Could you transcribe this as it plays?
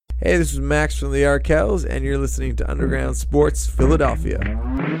Hey, this is Max from the Arkells, and you're listening to Underground Sports Philadelphia.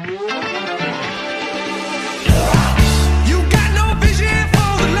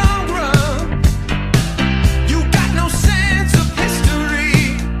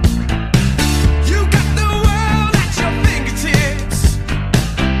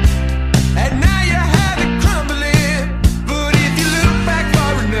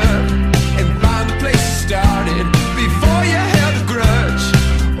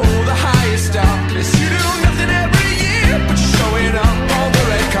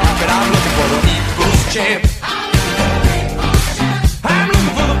 Champ. I'm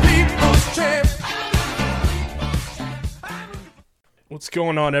looking for the people's champ. What's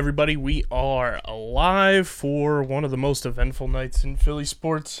going on, everybody? We are alive for one of the most eventful nights in Philly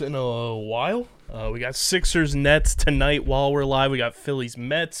sports in a while. We got Sixers Nets tonight while we're live. We got Phillies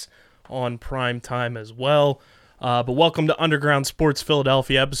Mets on prime time as well. But welcome to Underground Sports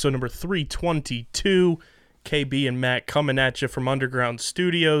Philadelphia, episode number 322. KB and Matt coming at you from Underground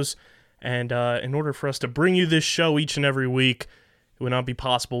Studios. And in order for us to bring you this show each and every week, it would not be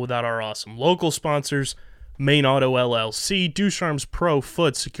possible without our awesome local sponsors, Main Auto LLC, Ducharme's Pro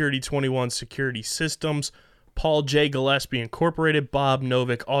Foot, Security 21 Security Systems, Paul J. Gillespie Incorporated, Bob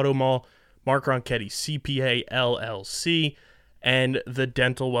Novick Auto Mall, Mark Ronchetti CPA LLC, and the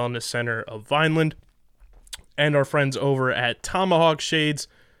Dental Wellness Center of Vineland, and our friends over at Tomahawk Shades,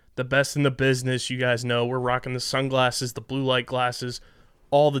 the best in the business. You guys know we're rocking the sunglasses, the blue light glasses,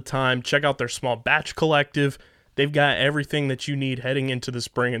 all the time. Check out their small batch collective. They've got everything that you need heading into the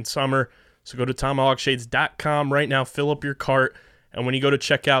spring and summer. So go to tomahawkshades.com right now, fill up your cart, and when you go to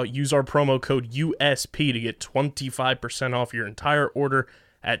checkout, use our promo code USP to get 25% off your entire order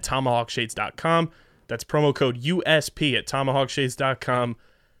at tomahawkshades.com. That's promo code USP at tomahawkshades.com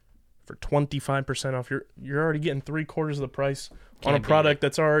for 25% off. You're already getting 3/4 of the price on a product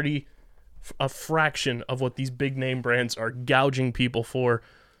that's already a fraction of what these big name brands are gouging people for.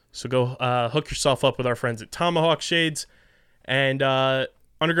 So go hook yourself up with our friends at Tomahawk Shades. And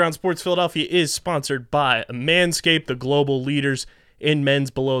Underground Sports Philadelphia is sponsored by Manscaped, the global leaders in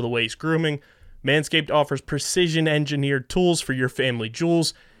men's below-the-waist grooming. Manscaped offers precision-engineered tools for your family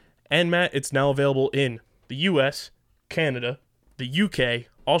jewels. And Matt, it's now available in the US, Canada, the UK,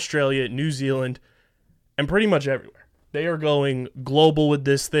 Australia, New Zealand, and pretty much everywhere. They are going global with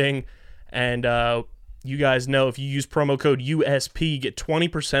this thing. And you guys know if you use promo code USP, you get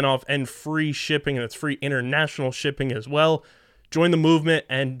 20% off and free shipping, and it's free international shipping as well. Join the movement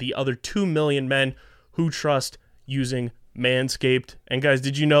and the other 2 million men who trust using Manscaped. And guys,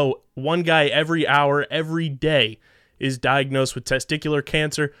 did you know one guy every hour, every day is diagnosed with testicular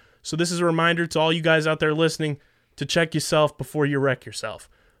cancer? So this is a reminder to all you guys out there listening to check yourself before you wreck yourself.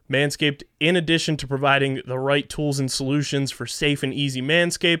 Manscaped, in addition to providing the right tools and solutions for safe and easy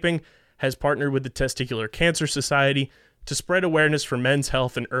manscaping, has partnered with the Testicular Cancer Society to spread awareness for men's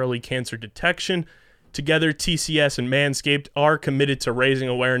health and early cancer detection. Together, TCS and Manscaped are committed to raising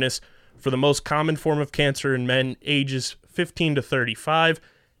awareness for the most common form of cancer in men ages 15 to 35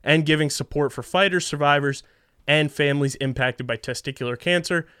 and giving support for fighters, survivors, and families impacted by testicular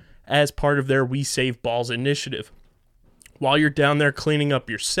cancer as part of their We Save Balls initiative. While you're down there cleaning up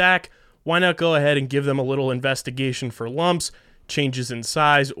your sack, why not go ahead and give them a little investigation for lumps, changes in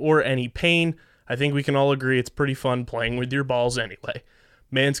size, or any pain? I think we can all agree it's pretty fun playing with your balls anyway.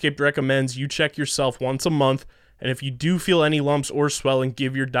 Manscaped recommends you check yourself once a month, and if you do feel any lumps or swelling,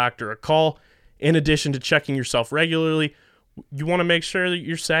 give your doctor a call. In addition to checking yourself regularly, you want to make sure that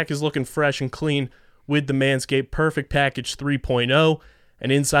your sack is looking fresh and clean with the Manscaped Perfect Package 3.0.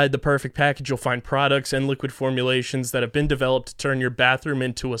 And inside the Perfect Package, you'll find products and liquid formulations that have been developed to turn your bathroom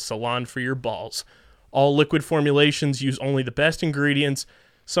into a salon for your balls. All liquid formulations use only the best ingredients.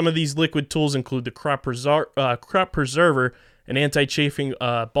 Some of these liquid tools include the Crop Preserver, an anti-chafing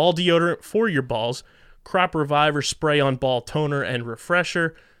ball deodorant for your balls, Crop Reviver spray-on ball toner and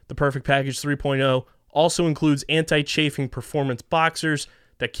refresher. The Perfect Package 3.0 also includes anti-chafing performance boxers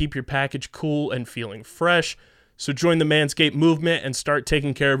that keep your package cool and feeling fresh. So join the Manscaped movement and start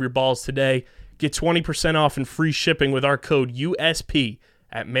taking care of your balls today. Get 20% off and free shipping with our code USP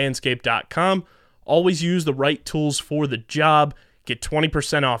at manscaped.com. Always use the right tools for the job. Get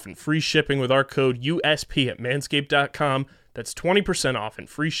 20% off and free shipping with our code USP at manscaped.com. That's 20% off and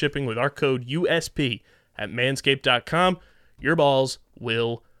free shipping with our code USP at manscaped.com. Your balls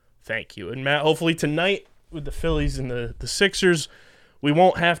will thank you. And Matt, hopefully tonight with the Phillies and the Sixers, we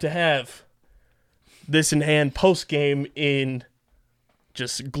won't have to have this in hand post-game in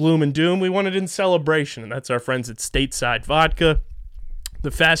just gloom and doom. We want it in celebration, and that's our friends at Stateside Vodka,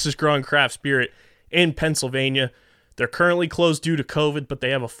 the fastest growing craft spirit in Pennsylvania. They're currently closed due to COVID, but they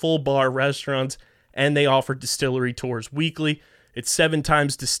have a full bar, restaurants, and they offer distillery tours weekly. It's 7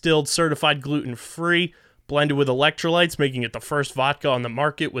 times distilled, certified gluten-free, blended with electrolytes, making it the first vodka on the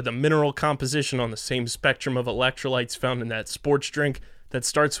market with a mineral composition on the same spectrum of electrolytes found in that sports drink that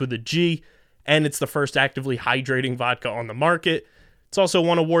starts with a G, and it's the first actively hydrating vodka on the market. It's also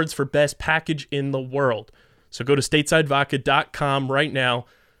won awards for best package in the world. So go to statesidevodka.com right now.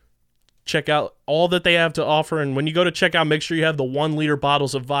 Check out all that they have to offer, and when you go to checkout, make sure you have the 1-liter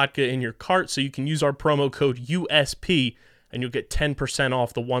bottles of vodka in your cart so you can use our promo code USP, and you'll get 10%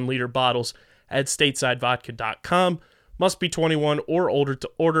 off the 1-liter bottles at statesidevodka.com. Must be 21 or older to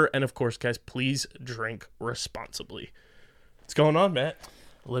order, and of course, guys, please drink responsibly. What's going on, Matt?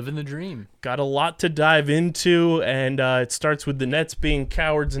 Living the dream. Got a lot to dive into, and it starts with the Nets being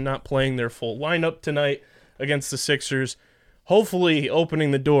cowards and not playing their full lineup tonight against the Sixers, hopefully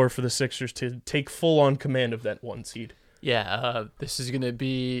opening the door for the Sixers to take full-on command of that 1 seed. Yeah, this is going to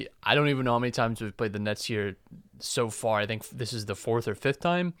be, I don't even know how many times we've played the Nets here so far. I think this is the 4th or 5th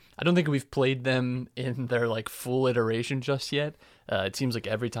time. I don't think we've played them in their full iteration just yet. It seems like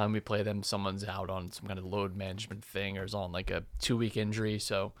every time we play them, someone's out on some kind of load management thing or is on a 2-week injury.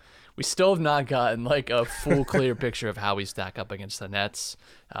 So we still have not gotten a full clear picture of how we stack up against the Nets.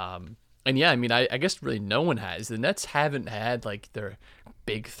 And yeah, I mean, I guess really no one has. The Nets haven't had their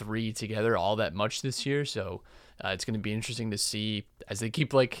big 3 together all that much this year. So it's going to be interesting to see as they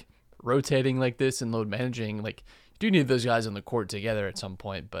keep rotating like this and load managing. You do need those guys on the court together at some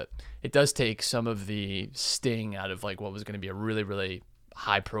point, but it does take some of the sting out of what was going to be a really, really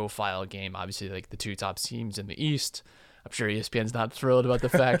high profile game. Obviously, the 2 top teams in the East. I'm sure ESPN's not thrilled about the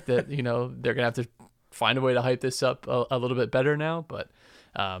fact that, they're going to have to find a way to hype this up a little bit better now, but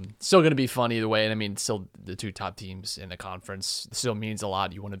still going to be fun either way. And I mean, still the 2 top teams in the conference still means a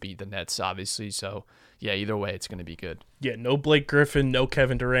lot. You want to beat the Nets, obviously. So yeah, either way, it's going to be good. Yeah, no Blake Griffin, no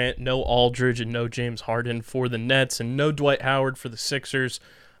Kevin Durant, no Aldridge, and no James Harden for the Nets, and no Dwight Howard for the Sixers.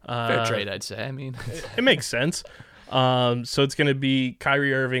 Fair trade, I'd say. I mean, it makes sense. So it's going to be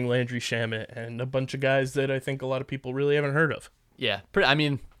Kyrie Irving, Landry Shamet, and a bunch of guys that I think a lot of people really haven't heard of. Yeah,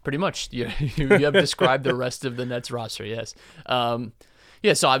 pretty much. You have described the rest of the Nets roster, yes.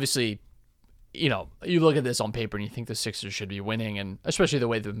 Yeah, so obviously, you look at this on paper and you think the Sixers should be winning, and especially the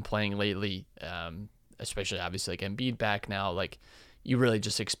way they've been playing lately, especially obviously Embiid back now, you really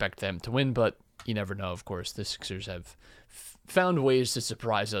just expect them to win, but you never know, of course. The Sixers have found ways to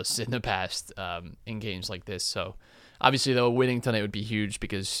surprise us in the past in games like this, so obviously, though, winning tonight would be huge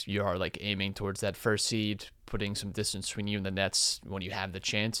because you are aiming towards that 1st seed. Putting some distance between you and the Nets when you have the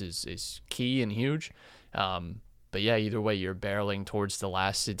chance is key and huge. But yeah, either way, you're barreling towards the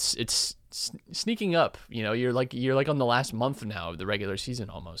last. It's sneaking up. You're on the last month now of the regular season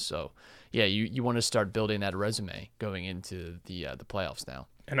almost. So yeah, you want to start building that resume going into the playoffs now.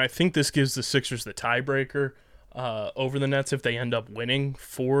 And I think this gives the Sixers the tiebreaker over the Nets if they end up winning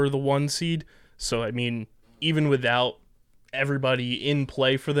for the 1 seed. So I mean, even without everybody in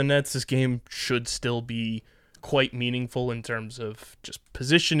play for the Nets, this game should still be quite meaningful in terms of just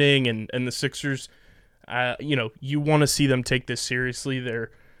positioning and the Sixers. You want to see them take this seriously. They're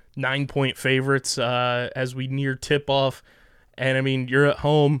 9-point favorites as we near tip-off. And, I mean, you're at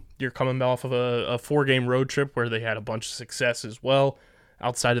home. You're coming off of a 4-game road trip where they had a bunch of success as well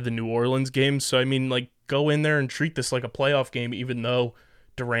outside of the New Orleans game. So, I mean, go in there and treat this like a playoff game, even though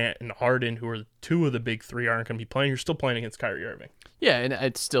Durant and Harden, who are 2 of the big 3, aren't going to be playing. You're still playing against Kyrie Irving. Yeah, and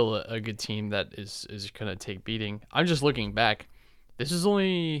it's still a good team that is going to take beating. I'm just looking back. This is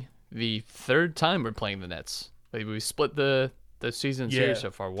only the 3rd time we're playing the Nets. We split the season series so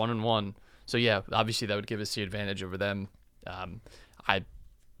far, 1-1. So yeah, obviously that would give us the advantage over them.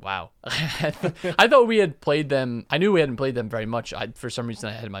 Wow. I thought we had played them. I knew we hadn't played them very much. For some reason,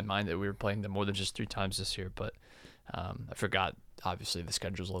 I had in my mind that we were playing them more than just 3 times this year, but I forgot. Obviously, the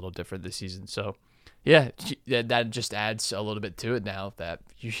schedule's a little different this season. So yeah, that just adds a little bit to it now that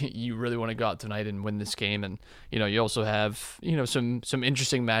you really want to go out tonight and win this game. And, you also have, some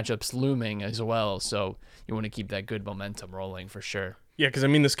interesting matchups looming as well. So you want to keep that good momentum rolling for sure. Yeah, because, I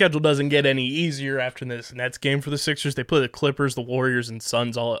mean, the schedule doesn't get any easier after this Nets game for the Sixers. They play the Clippers, the Warriors, and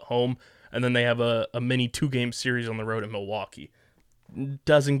Suns all at home. And then they have a mini 2-game series on the road in Milwaukee.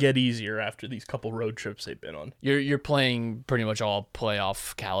 Doesn't get easier after these couple road trips they've been on. You're playing pretty much all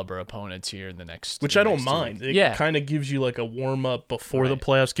playoff caliber opponents here in the next, which I don't mind. It kind of gives you a warm up before the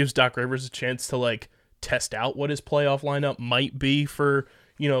playoffs. Gives Doc Rivers a chance to test out what his playoff lineup might be for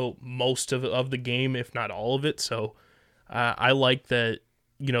most of the game, if not all of it. So I like that.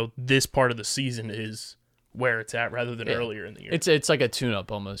 This part of the season is where it's at rather than earlier in the year. It's like a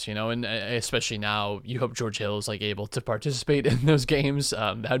tune-up almost, and especially now, you hope George Hill is like able to participate in those games.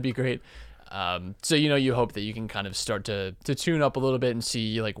 That'd be great. So you hope that you can kind of start to tune up a little bit and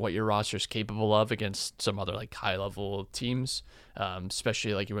see like what your roster's capable of against some other like high-level teams.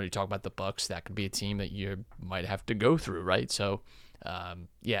 Especially like when you talk about the Bucks, that could be a team that you might have to go through, right? So,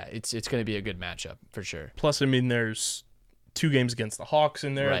 it's going to be a good matchup for sure. Plus, I mean, there's 2 games against the Hawks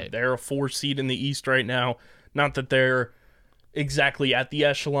in there. Right. They're a 4 seed in the East right now. Not that they're exactly at the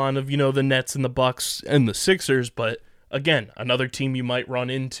echelon of, the Nets and the Bucks and the Sixers, but again, another team you might run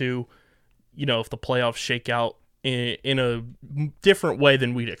into, if the playoffs shake out in a different way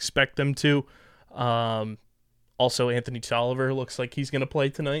than we'd expect them to. Also, Anthony Tolliver looks like he's going to play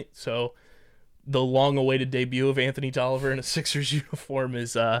tonight, so the long-awaited debut of Anthony Tolliver in a Sixers uniform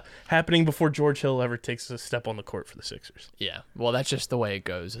is happening before George Hill ever takes a step on the court for the Sixers. Yeah, well, that's just the way it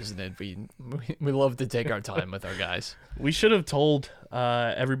goes, isn't it? We love to take our time with our guys. We should have told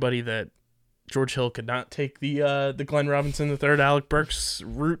everybody that George Hill could not take the Glenn Robinson III, Alec Burks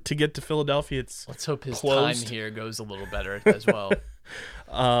route to get to Philadelphia. Let's hope his closed. time here goes a little better as well.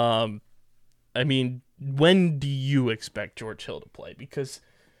 I mean, when do you expect George Hill to play? Because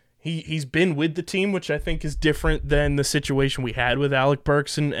he's been with the team, which I think is different than the situation we had with Alec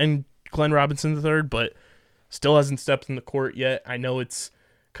Burks and Glenn Robinson III, but still hasn't stepped in the court yet. I know it's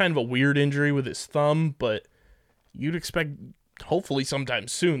kind of a weird injury with his thumb, but you'd expect hopefully sometime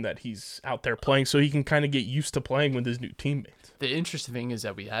soon that he's out there playing so he can kind of get used to playing with his new teammates. The interesting thing is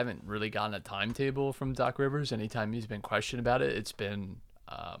that we haven't really gotten a timetable from Doc Rivers. Anytime he's been questioned about it, it's been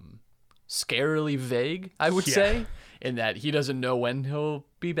scarily vague, I would say, in that he doesn't know when he'll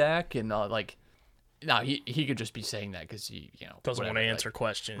be back, and he could just be saying that because he doesn't want to answer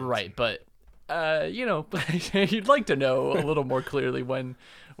questions, right? But you'd like to know a little more clearly when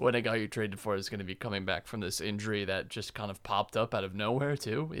a guy you traded for is going to be coming back from this injury that just kind of popped up out of nowhere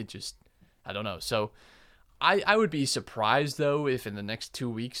too. I don't know. So I would be surprised though if in the next 2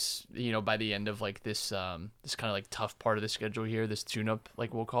 weeks, by the end of like this kind of like tough part of the schedule here, this tune-up,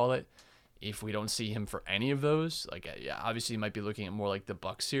 like we'll call it, if we don't see him for any of those, like obviously you might be looking at more like the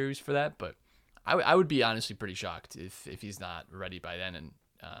Bucks series for that, but I would be honestly pretty shocked if he's not ready by then, and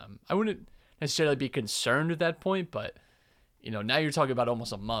I wouldn't necessarily be concerned at that point, but now you're talking about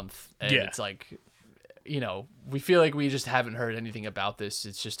almost a month, and it's like, we feel like we just haven't heard anything about this.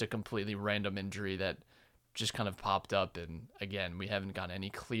 It's just a completely random injury that just kind of popped up, and again, we haven't gotten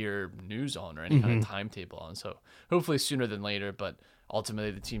any clear news on or any kind of timetable on, so hopefully sooner than later, but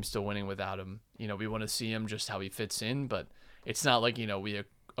ultimately the team's still winning without him. We want to see him just how he fits in, but it's not like, we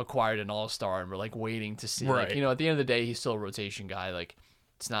acquired an all-star and we're like waiting to see, right. Like, at the end of the day, he's still a rotation guy. Like,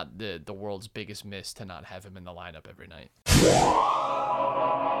 it's not the world's biggest miss to not have him in the lineup every night.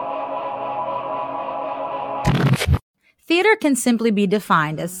 Theater can simply be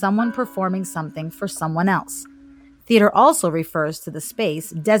defined as someone performing something for someone else. Theater also refers to the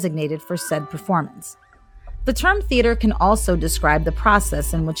space designated for said performance. The term theater can also describe the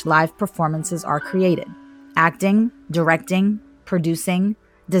process in which live performances are created. Acting, directing, producing,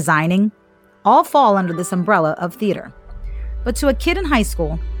 designing, all fall under this umbrella of theater. But to a kid in high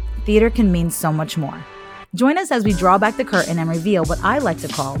school, theater can mean so much more. Join us as we draw back the curtain and reveal what I like to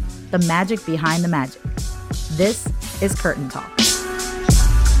call the magic behind the magic. This is Curtain Talk.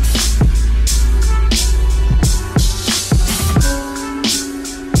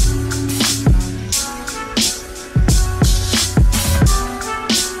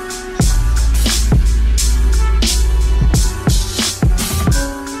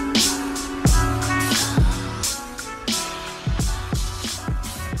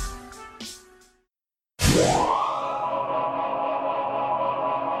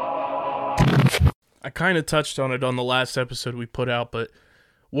 I kind of touched on it on the last episode we put out, but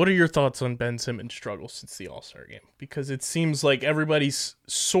what are your thoughts on Ben Simmons' struggle since the All-Star game? Because it seems like everybody's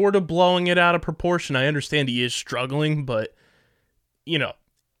sort of blowing it out of proportion. I understand he is struggling, but,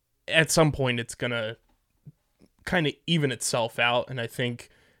 at some point it's going to kind of even itself out. And I think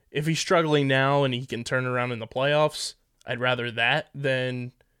if he's struggling now and he can turn around in the playoffs, I'd rather that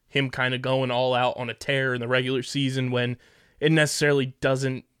than him kind of going all out on a tear in the regular season when it necessarily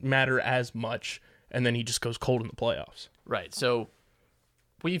doesn't matter as much, and then he just goes cold in the playoffs. Right. So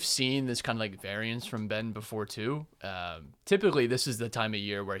we've seen this kind of like variance from Ben before too. Typically, this is the time of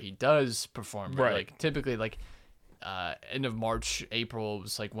year where he does perform. Right. Like typically, like end of March, April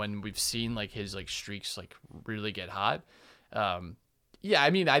was like when we've seen like his like streaks like really get hot. Yeah,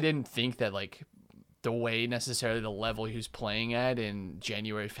 I mean, I didn't think that like the way necessarily the level he was playing at in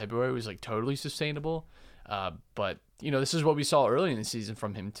January, February was like totally sustainable. But, this is what we saw early in the season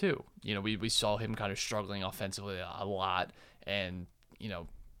from him too. We saw him kind of struggling offensively a lot, and,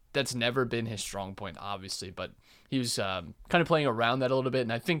 that's never been his strong point, obviously, but he was kind of playing around that a little bit.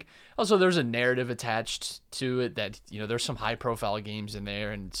 And I think also there's a narrative attached to it that, there's some high profile games in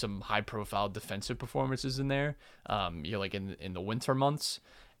there and some high profile defensive performances in there, like in the winter months.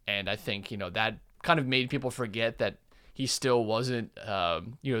 And I think, that kind of made people forget that he still wasn't,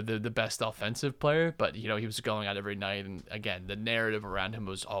 the best offensive player, but, he was going out every night. And again, the narrative around him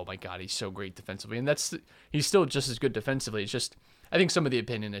was, oh my God, he's so great defensively. And he's still just as good defensively. It's just, I think some of the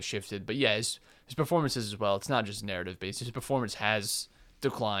opinion has shifted, but yeah, his performances as well. It's not just narrative based. His performance has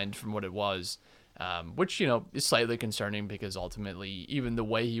declined from what it was, which, is slightly concerning because ultimately even the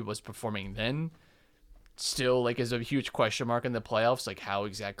way he was performing then still is a huge question mark in the playoffs, like how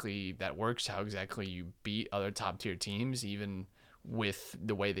exactly that works, how exactly you beat other top tier teams, even with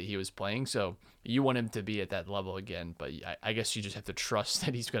the way that he was playing. So you want him to be at that level again, but I guess you just have to trust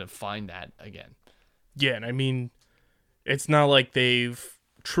that he's going to find that again. Yeah, and I mean, it's not like they've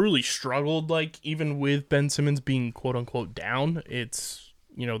truly struggled, even with Ben Simmons being quote unquote down. It's,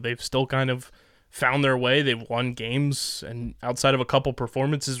 they've still kind of found their way. They've won games, and outside of a couple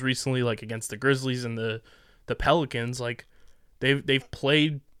performances recently, against the Grizzlies and the Pelicans, they've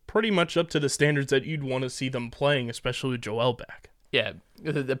played pretty much up to the standards that you'd want to see them playing, especially with Joel back. Yeah,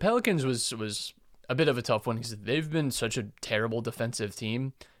 the Pelicans was a bit of a tough one because they've been such a terrible defensive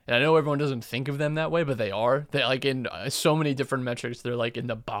team. And I know everyone doesn't think of them that way, but they are. They're in so many different metrics. They're in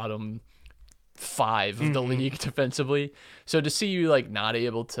the bottom 5 of the league defensively. So to see you not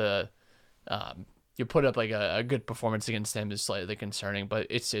able to, you put up a good performance against them is slightly concerning. But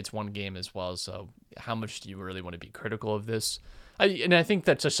it's one game as well. So how much do you really want to be critical of this? I think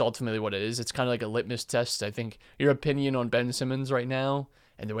that's just ultimately what it is. It's kind of like a litmus test. I think your opinion on Ben Simmons right now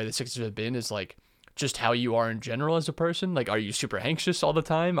and the way the Sixers have been is just how you are in general as a person. Are you super anxious all the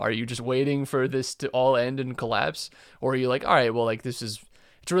time? Are you just waiting for this to all end and collapse? Or are you all right, well, it's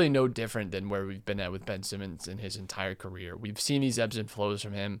really no different than where we've been at with Ben Simmons in his entire career. We've seen these ebbs and flows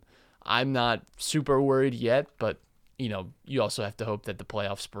from him. I'm not super worried yet, but, you also have to hope that the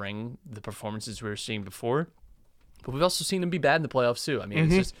playoffs bring the performances we were seeing before. But we've also seen him be bad in the playoffs too. I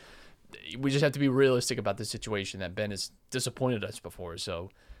mean, it's just, we just have to be realistic about the situation that Ben has disappointed us before. So,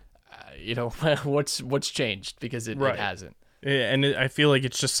 what's changed, because it hasn't. Yeah, and I feel like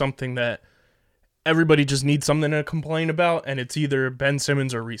it's just something that everybody just needs something to complain about, and it's either Ben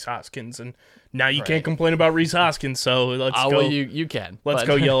Simmons or Rhys Hoskins. And now you can't complain about Rhys Hoskins, so let's go. Well, you can. Let's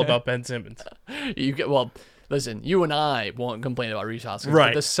go yell about Ben Simmons. Listen, you and I won't complain about Rhys Hoskins,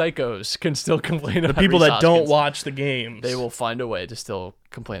 right? But the psychos can still complain about the people Rhys that Hoskins. don't watch the games. They will find a way to still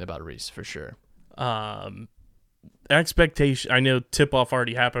complain about Rhys for sure. Expectation. I know tip-off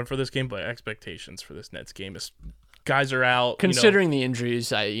already happened for this game, but expectations for this Nets game is guys are out. Considering the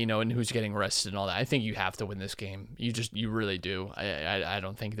injuries, and who's getting rested and all that, I think you have to win this game. You really do. I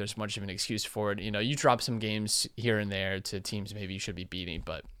don't think there's much of an excuse for it. You drop some games here and there to teams maybe you should be beating,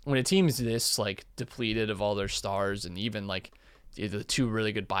 but when a team's this depleted of all their stars and even the 2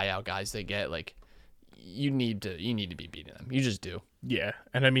 really good buyout guys they get, you need to be beating them. You just do. Yeah,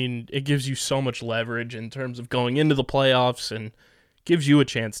 and I mean, it gives you so much leverage in terms of going into the playoffs and gives you a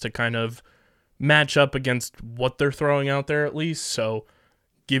chance to kind of match up against what they're throwing out there at least. So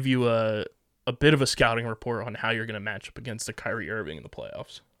give you a bit of a scouting report on how you're going to match up against the Kyrie Irving in the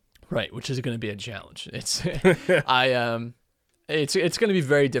playoffs. Right, which is going to be a challenge. It's it's going to be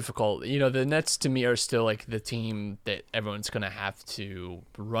very difficult. The Nets to me are still the team that everyone's going to have to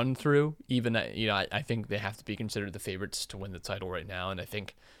run through. Even I think they have to be considered the favorites to win the title right now. And I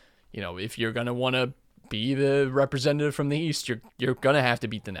think if you're going to want to be the representative from the East, you're going to have to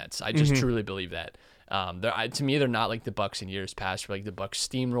beat the Nets. I just truly believe that. To me, they're not like the Bucks in years past, where the Bucks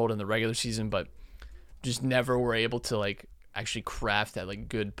steamrolled in the regular season, but just never were able to actually craft that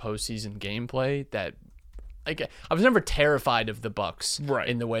good postseason gameplay that. I was never terrified of the Bucks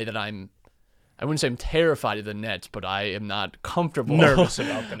in the way that I wouldn't say I'm terrified of the Nets, but I am not comfortable. Nervous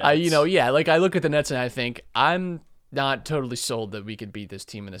about the Nets. I look at the Nets and I think I'm not totally sold that we could beat this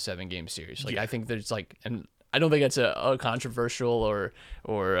team in a 7-game series. I think there's and I don't think that's a controversial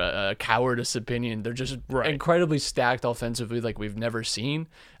or a cowardice opinion. They're just incredibly stacked offensively like we've never seen.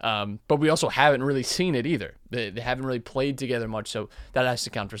 But we also haven't really seen it either. They haven't really played together much, so that has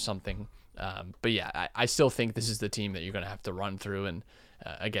to count for something. But yeah, I still think this is the team that you're going to have to run through. And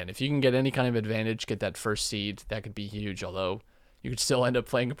again, if you can get any kind of advantage, get that first seed, that could be huge. Although you could still end up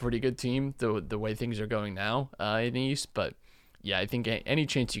playing a pretty good team the way things are going now in the East. But yeah, I think any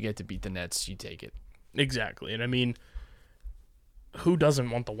chance you get to beat the Nets, you take it. Exactly. And I mean, who doesn't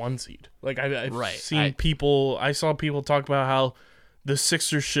want the 1 seed? Like I've Right. seen people. I saw people talk about how the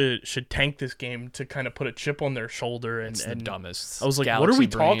Sixers should tank this game to kind of put a chip on their shoulder. And It's the dumbest. I was like, what are we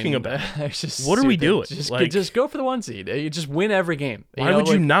talking about? It's just What are we stupid. doing? Just go for the 1 seed. You just win every game. Why would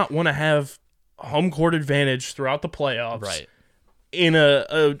you not want to have home court advantage throughout the playoffs? Right. In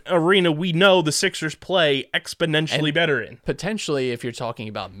a arena we know the Sixers play exponentially better in. Potentially, if you're talking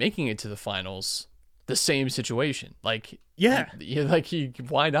about making it to the finals, the same situation. Like, Yeah.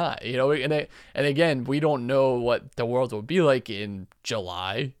 Why not? And again, we don't know what the world will be like in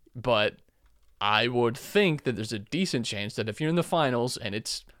July, but I would think that there's a decent chance that if you're in the finals and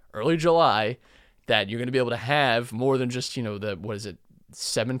it's early July, that you're going to be able to have more than just,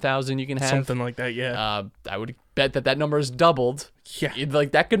 7,000 you can have. Something like that, yeah. I would bet that number is doubled. Yeah.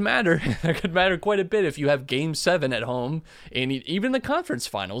 That could matter. That could matter quite a bit if you have Game 7 at home and even the conference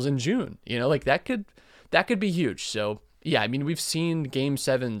finals in June. That could be huge. So, yeah, I mean, we've seen Game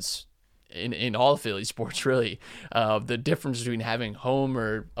 7s in all Philly sports, really. The difference between having home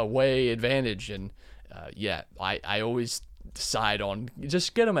or away advantage. And, I always decide on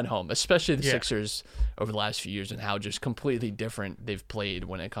just get them at home, especially the Sixers over the last few years and how just completely different they've played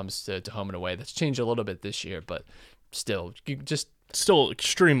when it comes to home and away. That's changed a little bit this year, but still, you just Still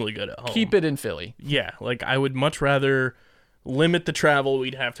extremely good at home. keep it in Philly. Yeah, like I would much rather limit the travel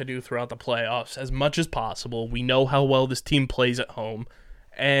we'd have to do throughout the playoffs as much as possible. We know how well this team plays at home,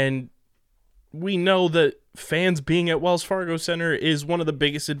 and we know that fans being at Wells Fargo Center is one of the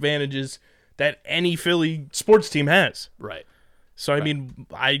biggest advantages that any Philly sports team has. Right. So, I mean,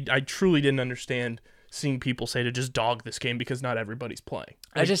 I truly didn't understand seeing people say to just dog this game because not everybody's playing.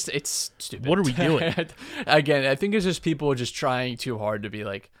 It's stupid. What are we doing? Again, I think it's just people just trying too hard to be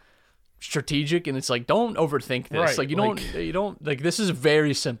like strategic, and it's like, don't overthink this. Right, Like you don't like, this is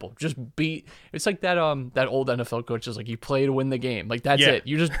very simple. Just it's like that old NFL coach is like, you play to win the game. Like that's Yeah. it.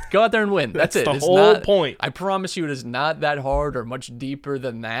 You just go out there and win. That's it. the It's whole not, point. I promise you, it is not that hard or much deeper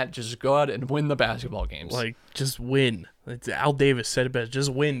than that. Just go out and win the basketball games. Like, just win. It's Al Davis said it best.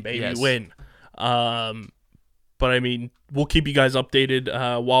 Just win, baby, Yes. win. But I mean, we'll keep you guys updated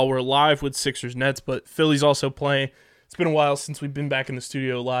while we're live with Sixers Nets. But Philly's also playing. It's been a while since we've been back in the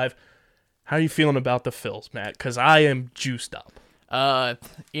studio live. How are you feeling about the Phils, Matt? Because I am juiced up.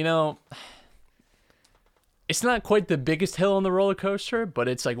 It's not quite the biggest hill on the roller coaster, but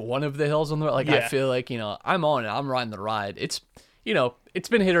it's like one of the hills on the I Yeah. feel like, I'm on it. I'm riding the ride. It's it's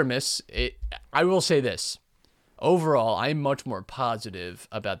been hit or miss. I will say this. Overall, I'm much more positive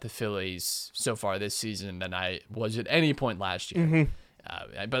about the Phillies so far this season than I was at any point last year.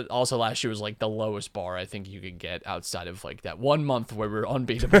 Mm-hmm. But also last year was like the lowest bar I think you could get outside of like that 1 month where we were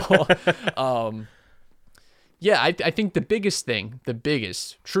unbeatable. I think the biggest thing,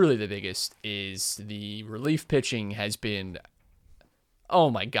 truly the biggest, is the relief pitching has been, oh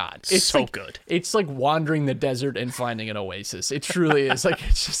my God. It's so like, good. It's like wandering the desert and finding an oasis. It truly is. Like,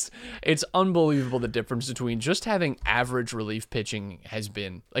 it's unbelievable the difference between just having average relief pitching has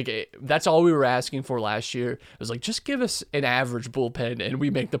been. Like, that's all we were asking for last year. It was like, just give us an average bullpen and we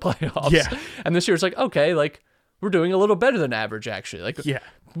make the playoffs. Yeah. And this year it's like, okay, like, we're doing a little better than average, actually. Like, Yeah.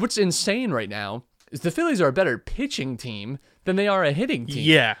 what's insane right now is the Phillies are a better pitching team than they are a hitting team.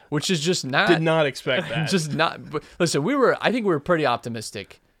 Yeah. Which is just not. Did not expect that. Just not. But listen, I think we were pretty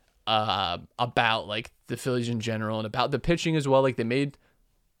optimistic about like the Phillies in general and about the pitching as well. Like they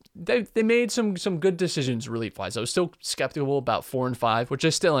made some good decisions relief wise. I was still skeptical about 4 and 5, which I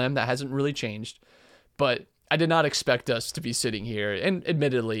still am. That hasn't really changed, but I did not expect us to be sitting here. And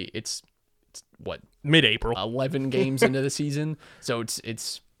admittedly, it's what, mid-April. 11 games into the season, so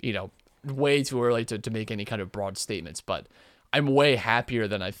it's way too early to make any kind of broad statements. But I'm way happier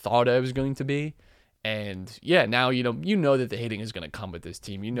than I thought I was going to be. And yeah, now you know that the hitting is going to come with this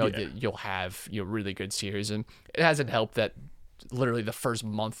team. You know that you'll have really good series, and it hasn't helped that literally the first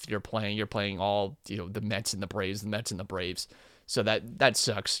month you're playing all the Mets and the Braves, so that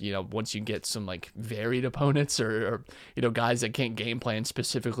sucks. Once you get some like varied opponents or guys that can't game plan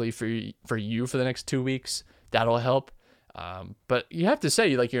specifically for you for the next 2 weeks, that'll help. But you have to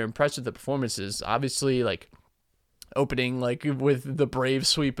say, like, you're impressed with the performances. Obviously, like, opening like with the Braves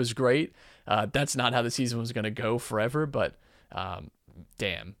sweep was great. That's not how the season was going to go forever, but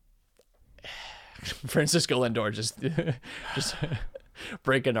damn, Francisco Lindor just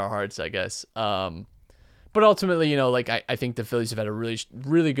breaking our hearts, I guess. But ultimately, I think the Phillies have had a really,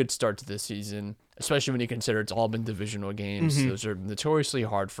 really good start to this season, especially when you consider it's all been divisional games. Mm-hmm. Those are notoriously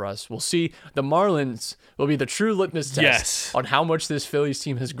hard for us. We'll see. The Marlins will be the true litmus test on how much this Phillies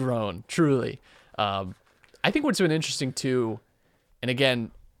team has grown, truly. I think what's been interesting, too, and again,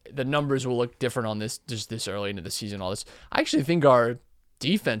 the numbers will look different on this just this early into the season. All this, I actually think our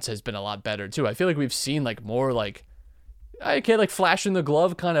defense has been a lot better too. I feel like we've seen like more like flash in the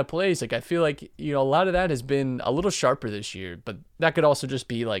glove kind of plays. Like I feel like a lot of that has been a little sharper this year, but that could also just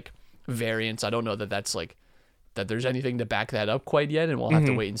be like variance. I don't know that that's like that there's anything to back that up quite yet, and we'll have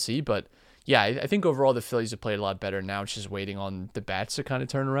to wait and see. But yeah, I think overall the Phillies have played a lot better. Now it's just waiting on the bats to kind of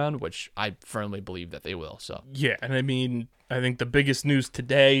turn around, which I firmly believe that they will. So Yeah, and I mean, I think the biggest news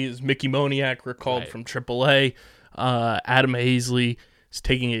today is Mickey Moniak recalled from AAA. Adam Hazley is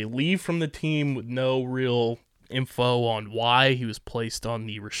taking a leave from the team with no real info on why he was placed on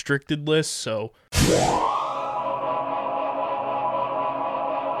the restricted list. So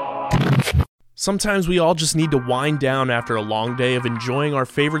sometimes we all just need to wind down after a long day of enjoying our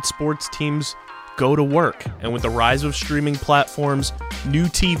favorite sports teams go to work. And with the rise of streaming platforms, new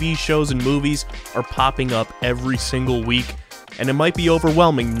TV shows and movies are popping up every single week, and it might be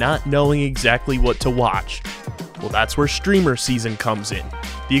overwhelming not knowing exactly what to watch. Well, that's where Streamer Season comes in,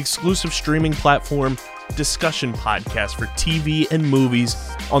 the exclusive streaming platform discussion podcast for TV and movies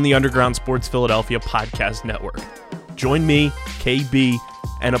on the Underground Sports Philadelphia podcast network. Join me, KB,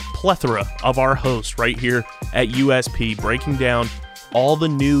 and a plethora of our hosts right here at USP, breaking down all the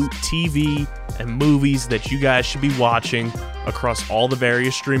new TV and movies that you guys should be watching across all the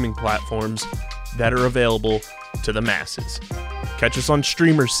various streaming platforms that are available to the masses. Catch us on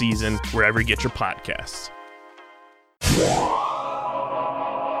Streamer Season wherever you get your podcasts.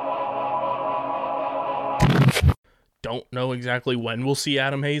 Don't know exactly when we'll see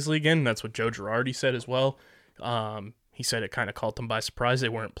Adam Hazley again. That's what Joe Girardi said as well. He said it kind of caught them by surprise. They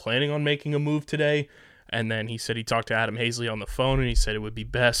weren't planning on making a move today. And then he said he talked to Adam Hazley on the phone, and he said it would be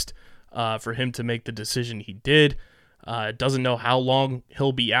best for him to make the decision he did. Doesn't know how long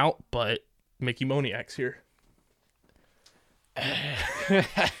he'll be out, but Mickey Moniak's here.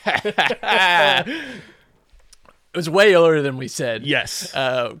 it was way earlier than we said. Yes.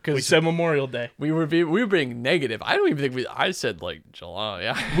 Because We said Memorial Day. we were being negative. I don't even think I said like July.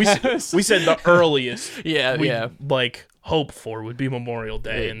 Yeah. We said the earliest Yeah, we yeah. like hope for would be Memorial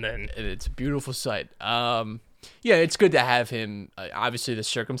Day, and then And it's a beautiful sight. Yeah, it's good to have him. Obviously, the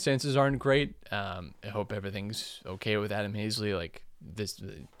circumstances aren't great. I hope everything's okay with Adam Hazley. Like this,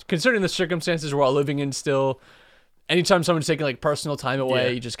 considering the circumstances we're all living in still. Anytime someone's taking like personal time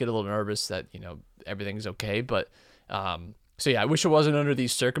away, you just get a little nervous that everything's okay. But so yeah, I wish it wasn't under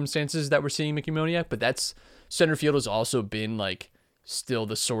these circumstances that we're seeing Mickey Moniak. But that's center field has also been like still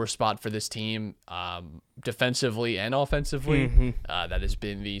the sore spot for this team, defensively and offensively. That has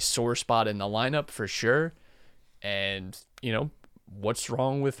been the sore spot in the lineup for sure. And what's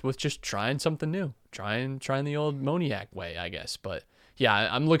wrong with just trying something new, trying the old Moniak way, I guess. But yeah,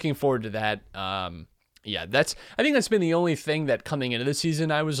 I'm looking forward to that. Yeah, I think that's been the only thing that coming into the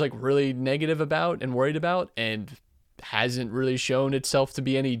season I was like really negative about and worried about, and hasn't really shown itself to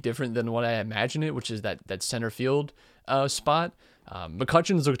be any different than what I imagined it, which is that center field spot.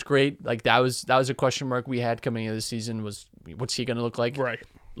 McCutcheon's looked great. Like that was a question mark we had coming into the season, was what's he going to look like? right.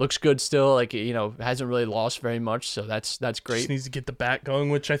 Looks good still. Like hasn't really lost very much, so that's great. Just needs to get the bat going,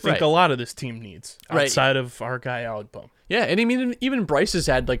 which I think Right. a lot of this team needs outside of our guy Alec Bohm. Yeah, and I mean, even Bryce has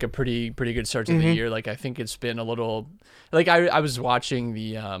had like a pretty good start to the year. Like I think it's been a little, like I was watching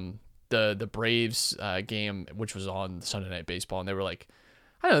the Braves game, which was on Sunday Night Baseball, and they were like,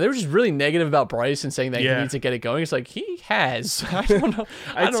 I don't know, they were just really negative about Bryce and saying that he needs to get it going. It's like he has. I don't know.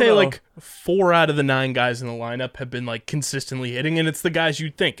 I'd say like 4 out of the 9 guys in the lineup have been like consistently hitting, and it's the guys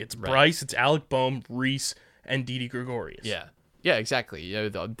you'd think. It's Bryce, it's Alec Bohm, Reese, and Didi Gregorius. Yeah, exactly.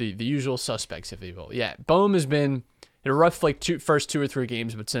 The usual suspects, if you will. Yeah, Bohm has been a rough like first 2 or 3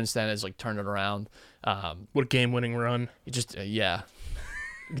 games, but since then has like turned it around. What a game-winning run. It just the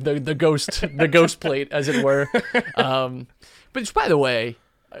ghost plate, as it were. But by the way,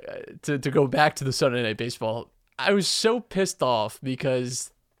 to go back to the Sunday Night Baseball, I was so pissed off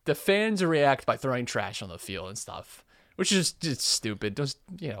because the fans react by throwing trash on the field and stuff, which is just stupid. Just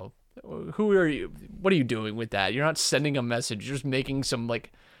who are you? What are you doing with that? You're not sending a message. You're just making some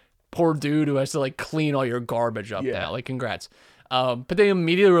like poor dude who has to like clean all your garbage up now. Like, congrats. But they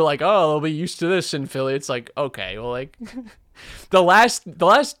immediately were like, oh, they'll be used to this in Philly. It's like, okay, well, like the last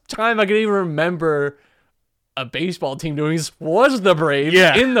time I can even remember a baseball team doing this was the Braves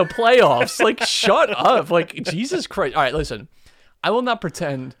in the playoffs. Like, shut up. Like, Jesus Christ. All right, listen, I will not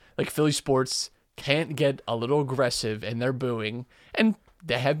pretend like Philly sports can't get a little aggressive in their booing, and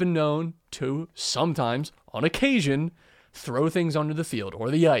they have been known to sometimes, on occasion, throw things onto the field or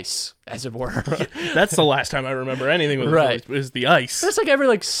the ice, as it were. That's the last time I remember anything with Right. the Phillies, is the ice. That's like every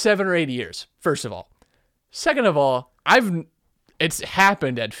like 7 or 8 years, first of all. Second of all, It's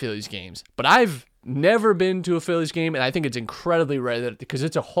happened at Phillies games, but I've never been to a Phillies game, and I think it's incredibly rare because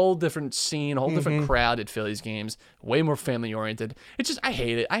it's a whole different scene, a whole different crowd at Phillies games, way more family oriented. It's just, I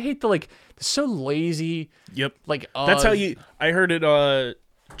hate it. I hate the so lazy. Yep. Like, That's how I heard it.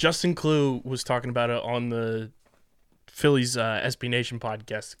 Justin Clue was talking about it on the Phillies SB Nation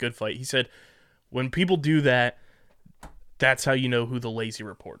podcast, Good Fight. He said, when people do that, that's how you know who the lazy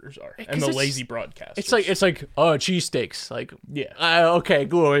reporters are and the lazy broadcasters. It's like cheesesteaks. Like, yeah. Okay,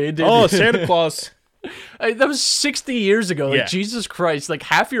 glory. Oh, Santa Claus. That was 60 years ago. Like, Yeah. Jesus Christ. Like,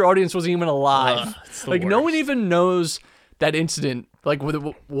 half your audience wasn't even alive. It's the Like, no one worst. even knows that incident. Like,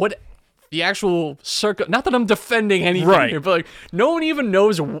 what the actual not that I'm defending anything Right. here, but like, no one even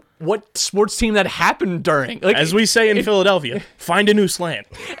knows what sports team that happened during. Like, As we say in Philadelphia, find a new slant.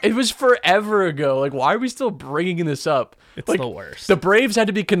 it was forever ago. Like, why are we still bringing this up? It's like, the worst. The Braves had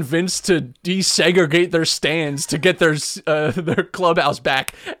to be convinced to desegregate their stands to get their clubhouse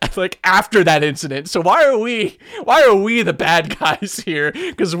back, like, after that incident. So why are we the bad guys here?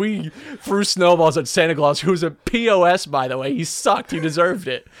 Because we threw snowballs at Santa Claus, who was a POS, by the way. He sucked. He deserved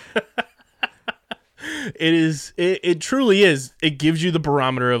it. It truly is. It gives you the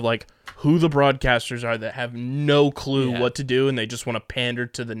barometer of like who the broadcasters are that have no clue what to do, and they just want to pander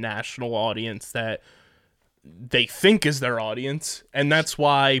to the national audience that they think is their audience. And that's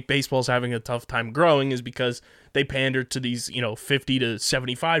why baseball's having a tough time growing, is because they pander to these, 50 to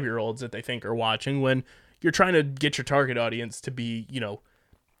 75 year olds that they think are watching, when you're trying to get your target audience to be,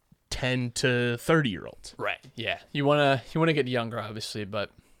 10 to 30 year olds. Right. Yeah. You wanna get younger, obviously,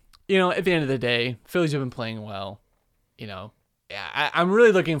 but at the end of the day, Phillies have been playing well. I'm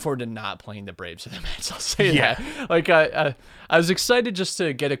really looking forward to not playing the Braves and the Mets. I'll say that. Like, I was excited just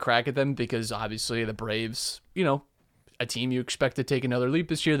to get a crack at them because obviously the Braves, a team you expect to take another leap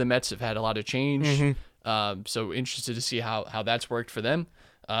this year. The Mets have had a lot of change. So interested to see how that's worked for them.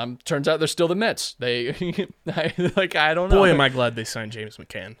 Turns out they're still the Mets. I don't know. Boy, am I glad they signed James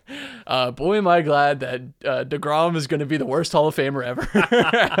McCann. Boy, am I glad that DeGrom is going to be the worst Hall of Famer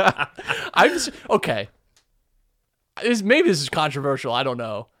ever. Okay. Maybe this is controversial. I don't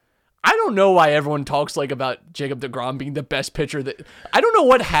know. I don't know why everyone talks about Jacob DeGrom being the best pitcher. I don't know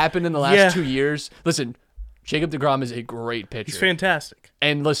what happened in the last 2 years. Listen, Jacob DeGrom is a great pitcher. He's fantastic.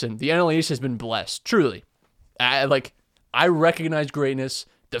 And listen, the NL East has been blessed, truly. I recognize greatness.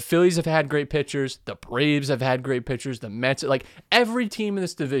 The Phillies have had great pitchers. The Braves have had great pitchers. The Mets, every team in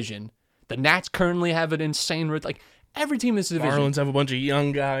this division. The Nats currently have an insane, every team in this division. Marlins have a bunch of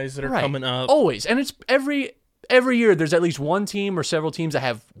young guys that are coming up. Always. And it's every year there's at least one team or several teams that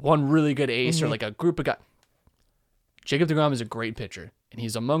have one really good ace or a group of guys. Jacob DeGrom is a great pitcher, and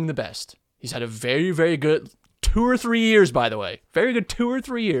he's among the best. He's had a very, very good 2 or 3 years, by the way. Very good 2 or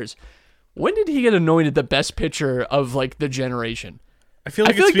 3 years. When did he get anointed the best pitcher of the generation? I feel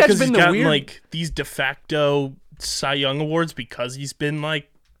like that's it's because been he's the gotten weird... these de facto Cy Young awards because he's been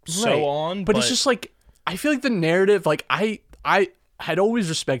so on. But it's just I feel like the narrative, I had always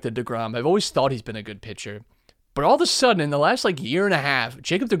respected DeGrom. I've always thought he's been a good pitcher. But all of a sudden, in the last year and a half,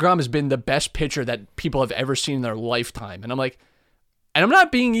 Jacob DeGrom has been the best pitcher that people have ever seen in their lifetime. And I'm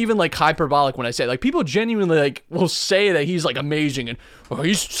not being even hyperbolic when I say it. People genuinely will say that he's amazing and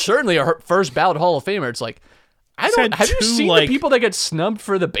he's certainly a first ballot Hall of Famer. It's have you seen the people that get snubbed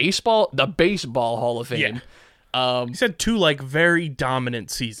for the baseball Hall of Fame? Yeah. He's had 2 very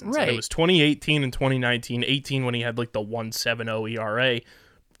dominant seasons. Right. And it was 2018 and 2019. 18 when he had the 1.70 ERA.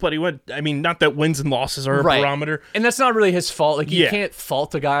 But he went, not that wins and losses are a barometer. And that's not really his fault. You can't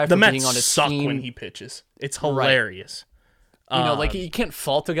fault a guy for being on a suck team. when he pitches. It's hilarious. You can't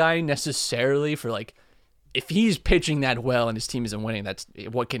fault a guy necessarily for if he's pitching that well and his team isn't winning, that's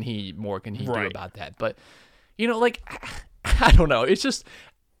what can he do about that? But I don't know. It's just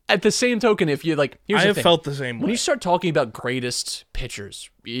at the same token, if you here's I the have thing. felt the same way. When you start talking about greatest pitchers,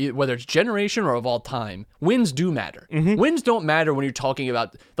 whether it's generation or of all time, wins do matter. Wins don't matter when you're talking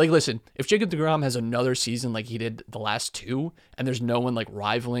about listen, if Jacob DeGrom has another season like he did the last 2, and there's no one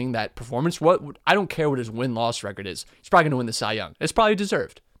rivaling that performance, I don't care what his win-loss record is. He's probably going to win the Cy Young. It's probably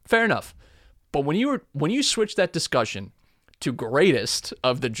deserved. Fair enough. But when you switch that discussion to greatest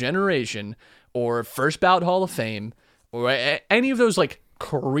of the generation or first ballot Hall of Fame or any of those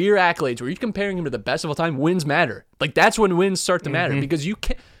career accolades where you're comparing him to the best of all time, wins matter. That's when wins start to matter because you're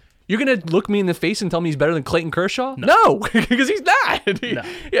gonna look me in the face and tell me he's better than Clayton Kershaw? No, because he's not. No.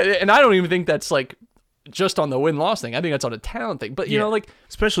 Yeah, and I don't even think that's just on the win-loss thing. I think that's on a talent thing. But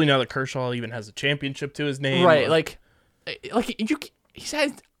especially now that Kershaw even has a championship to his name, right? He's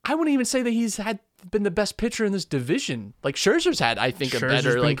had. I wouldn't even say that he's been the best pitcher in this division. Scherzer's had, I think, Scherzer's a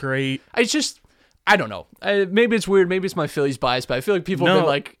better. Been great. It's just. I don't know. Maybe it's weird. Maybe it's my Phillies bias, but I feel like people have No. been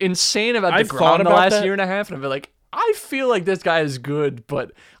like insane about I've DeGrom thought the about last that. year and a half, and I've been like, I feel like this guy is good,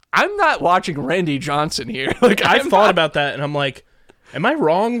 but I'm not watching Randy Johnson here. Like I've thought about that, and I'm like, am I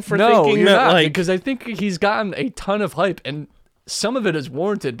wrong for no, thinking you're that not, like because I think he's gotten a ton of hype, and some of it is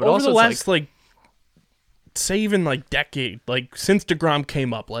warranted, but over also the it's last like say even like decade, like since DeGrom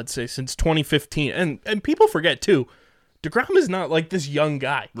came up, let's say since 2015, and people forget too, DeGrom is not like this young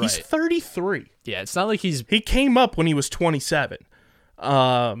guy. He's Right. 33. yeah, it's not like he's He came up when he was 27.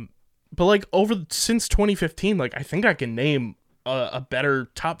 But like since 2015, like I think I can name a better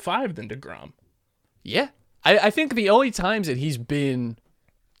top 5 than DeGrom. yeah. I think the only times that he's been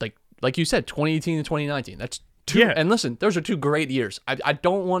like you said, 2018 to 2019. That's two. Yeah. And listen, those are 2 great years. I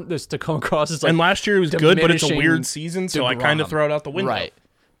don't want this to come across as like And last year he was good, but it's a diminishing weird season, so I kind of DeGrom. throw it out the window. Right.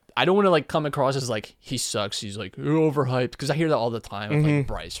 I don't want to like come across as like he sucks. He's like overhyped because I hear that all the time with like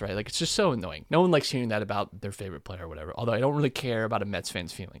Bryce, right? Like it's just so annoying. No one likes hearing that about their favorite player or whatever. Although I don't really care about a Mets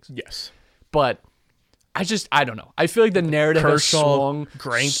fan's feelings. Yes. But I don't know. I feel like the narrative has Kershaw, swung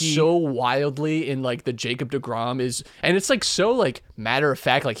Greinke. so wildly in like the Jacob DeGrom is, and it's like so like matter of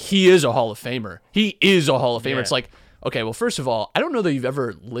fact, like he is a Hall of Famer. He is a Hall of Famer. Yeah. It's like, okay, well, first of all, I don't know that you've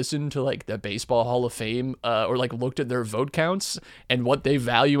ever listened to like the Baseball Hall of Fame or like looked at their vote counts and what they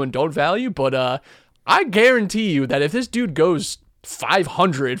value and don't value, but I guarantee you that if this dude goes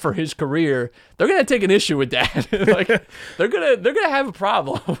 500 for his career, they're gonna take an issue with that. Like they're gonna have a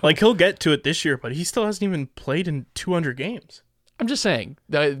problem. Like he'll get to it this year, but he still hasn't even played in 200 games. I'm just saying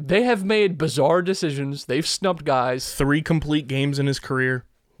they have made bizarre decisions. They've snubbed guys. 3 complete games in his career,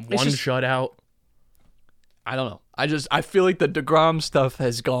 1 just- shutout. I don't know. I feel like the DeGrom stuff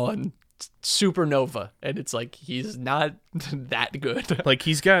has gone supernova, and it's like he's not that good. Like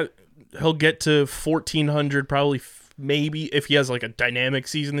he'll get to 1,400 probably. Maybe if he has like a dynamic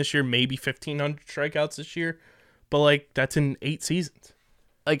season this year, maybe 1,500 strikeouts this year. But like that's in 8 seasons.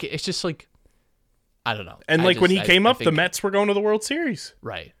 Like it's just like I don't know. And I like when just- he came I up, the think- Mets were going to the World Series.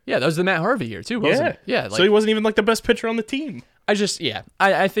 right? Yeah, that was the Matt Harvey year too, wasn't it? Yeah. Like, so he wasn't even like the best pitcher on the team.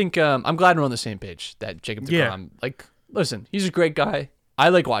 I think I'm glad we're on the same page. That Jacob DeGrom, Yeah. like, listen, he's a great guy. I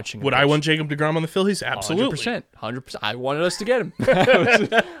like watching him. Would I want Jacob DeGrom on the Phillies? Absolutely. 100%. I wanted us to get him.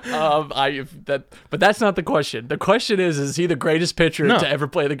 But that's not the question. The question is he the greatest pitcher No. to ever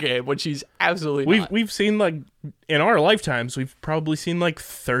play the game? Which he's absolutely not. We've seen like in our lifetimes, we've probably seen like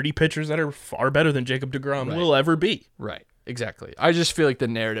 30 pitchers that are far better than Jacob DeGrom Right. will ever be. Right. Exactly. I just feel like the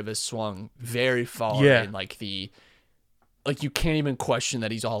narrative has swung very far Yeah. in like you can't even question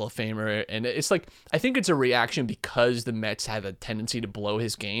that he's a Hall of Famer. And it's like, I think it's a reaction because the Mets have a tendency to blow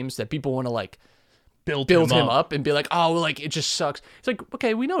his games that people want to like Build him up and be like, oh, well, like it just sucks. It's like,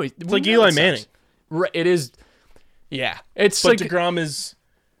 okay, we know. It's like Eli Manning. Right. It is. Yeah. It's But like DeGrom is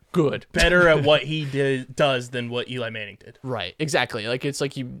good. better at what he does than what Eli Manning did. Right. Exactly. Like it's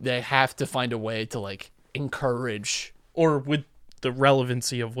like they have to find a way to like encourage. Or with the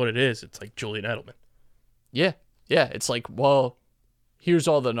relevancy of what it is, it's like Julian Edelman. Yeah. Yeah. It's like, well, here's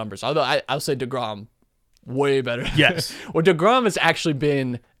all the numbers. Although I'll say DeGrom way better. Yes. Well, DeGrom has actually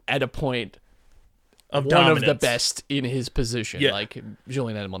been at a point Of one of the dominance. best in his position. Yeah. Like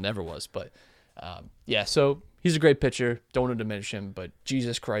Julian Edelman never was. But yeah, so he's a great pitcher. Don't want to diminish him. But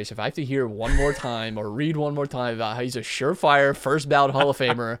Jesus Christ, if I have to hear one more time or read one more time about how he's a surefire first ballot Hall of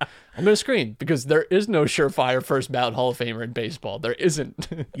Famer, I'm going to scream because there is no surefire first ballot Hall of Famer in baseball. There isn't.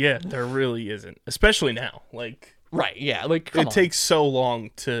 Yeah, there really isn't. Especially now. Like Right, yeah. Like, come it on. takes so long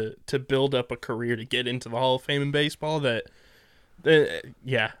to build up a career to get into the Hall of Fame in baseball that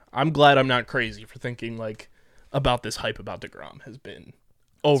yeah, I'm glad I'm not crazy for thinking like about this hype about DeGrom has been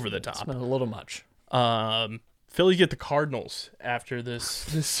over the It's top. been a little much. Philly get the Cardinals after this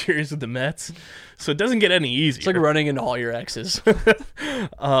series with the Mets, so it doesn't get any easier. It's like running into all your exes.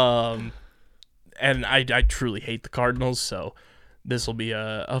 And I truly hate the Cardinals, so this will be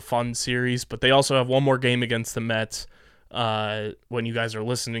a fun series. But they also have one more game against the Mets. When you guys are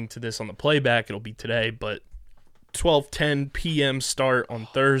listening to this on the playback, it'll be today, but 12:10 p.m. start on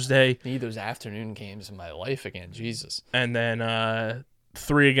Thursday, Need those afternoon games in my life again. Jesus. and then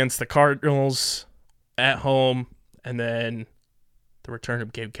 3 against the Cardinals at home, and then the return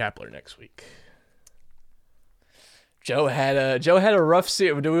of Gabe Kapler next week. Joe had a rough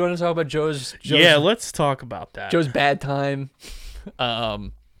season. Do we want to talk about Joe's Yeah, let's talk about that. Joe's bad time?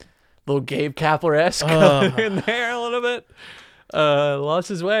 Little Gabe Kapler-esque in there a little bit. Lost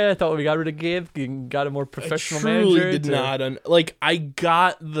his way. I thought we got rid of Gabe and got a more professional I truly manager. did not like. I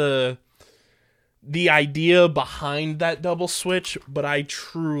got the idea behind that double switch, but I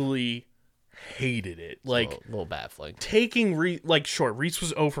truly hated it. Like a little baffling. taking sure, Reese was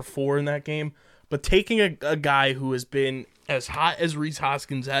 0 for 4 in that game, But taking a guy who has been as hot as Reese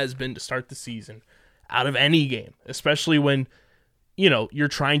Hoskins has been to start the season out of any game, especially when, you're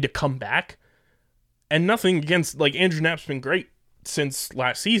trying to come back, and nothing against, Andrew Knapp's been great since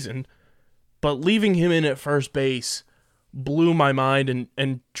last season, but leaving him in at first base blew my mind,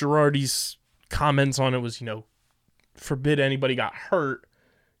 and Girardi's comments on it was, forbid anybody got hurt,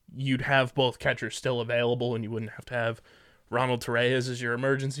 you'd have both catchers still available, and you wouldn't have to have Ronald Torreyes as your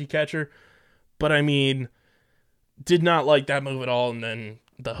emergency catcher. But, did not like that move at all, and then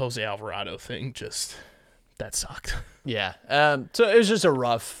the Jose Alvarado thing that sucked. Yeah. So it was just a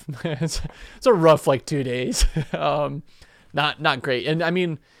rough, it's a rough 2 days. Not great.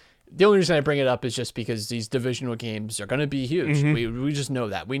 And the only reason I bring it up is just because these divisional games are going to be huge. Mm-hmm. We just know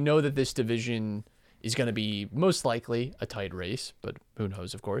that. We know that this division is going to be most likely a tight race, but who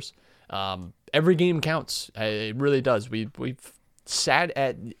knows, of course. Every game counts. It really does. We've sat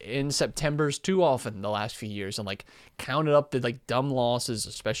in September's too often the last few years and counted up the dumb losses,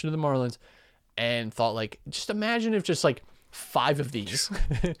 especially to the Marlins, and thought just imagine if just 5 of these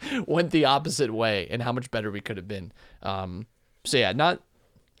went the opposite way and how much better we could have been. So yeah, not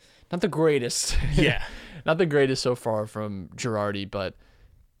the greatest. Yeah. Not the greatest so far from Girardi, but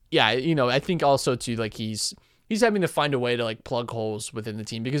yeah, I think also too he's having to find a way to plug holes within the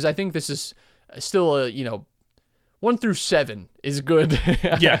team, because I think this is still a 1 through 7 is good.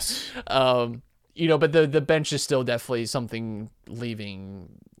 Yes. But the bench is still definitely something leaving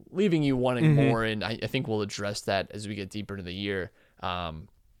you wanting more, and I think we'll address that as we get deeper into the year.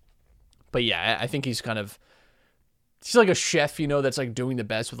 But yeah, I think he's like a chef, that's doing the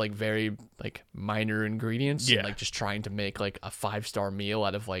best with very minor ingredients, and just trying to make a 5-star meal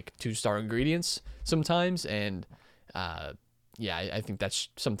out of 2-star ingredients sometimes. And I think that's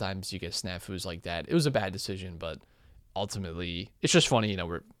sometimes you get snafus like that. It was a bad decision, but ultimately it's just funny,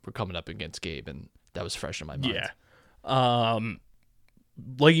 we're coming up against Gabe, and that was fresh in my mind. Yeah.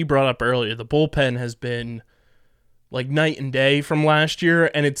 Like you brought up earlier, the bullpen has been night and day from last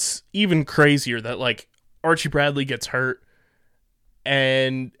year, and it's even crazier that Archie Bradley gets hurt,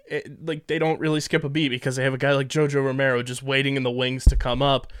 and they don't really skip a beat because they have a guy like Jojo Romero just waiting in the wings to come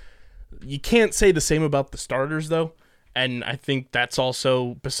up. You can't say the same about the starters, though, and I think that's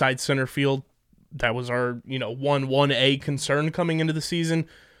also, besides center field, that was our 1A concern coming into the season,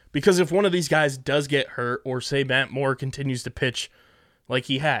 because if one of these guys does get hurt, or say Matt Moore continues to pitch like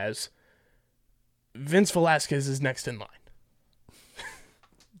he has, Vince Velasquez is next in line.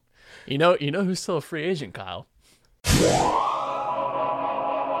 You know who's still a free agent, Kyle?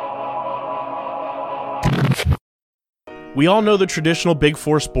 We all know the traditional Big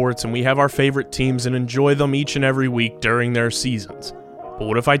Four sports, and we have our favorite teams and enjoy them each and every week during their seasons. But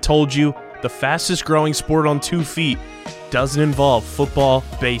what if I told you the fastest growing sport on 2 feet doesn't involve football,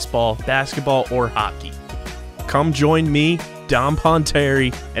 baseball, basketball, or hockey? Come join me, Dom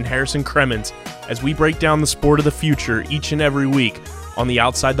Ponteri, and Harrison Cremens as we break down the sport of the future each and every week on the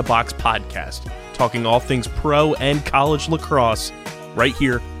Outside the Box podcast, talking all things pro and college lacrosse right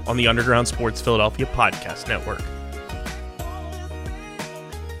here on the Underground Sports Philadelphia podcast network.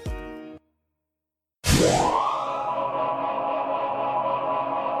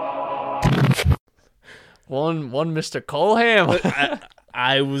 One Mr. Cole Ham.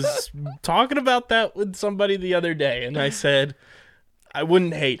 I was talking about that with somebody the other day, and I said I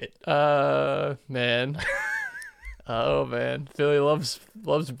wouldn't hate it. Man. Oh, man. Philly loves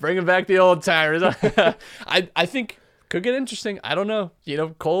bringing back the old timers. I think could get interesting. I don't know.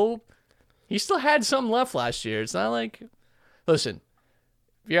 Cole, he still had some left last year. It's not listen,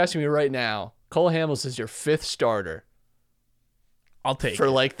 if you're asking me right now, Cole Hamels is your 5th starter. I'll take for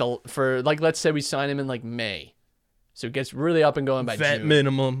it. Let's say we sign him in May, so it gets really up and going by vet June.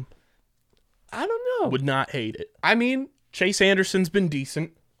 Minimum. I don't know. Would not hate it. Chase Anderson's been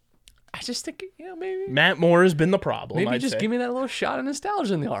decent. I just think maybe Matt Moore has been the problem. Maybe I'd just say. give me that little shot of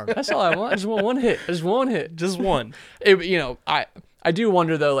nostalgia in the arm. That's all I want. I just want one hit. Just one hit. Just one. I do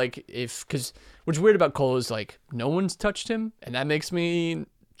wonder though, because what's weird about Cole is no one's touched him, and that makes me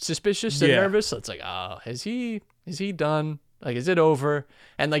suspicious and nervous. So it's is he done? Is it over?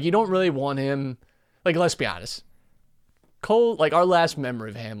 And you don't really want him. Let's be honest. Cole, our last memory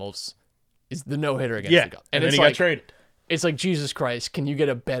of Hamels is the no-hitter against the Cubs. And then he got traded. It's Jesus Christ, can you get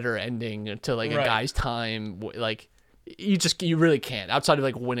a better ending to a guy's time? You really can't, outside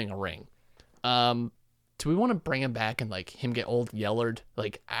of winning a ring. Do we want to bring him back and him get old Yellard?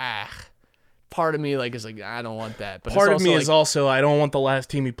 Part of me is I don't want that. But part of me is also I don't want the last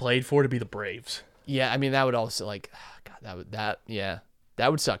team he played for to be the Braves. Yeah, that would also God,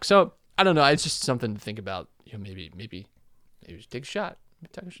 that would suck. So I don't know. It's just something to think about. Maybe just take a shot.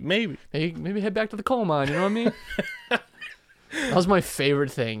 Maybe. Maybe head back to the coal mine. You know what I mean? That was my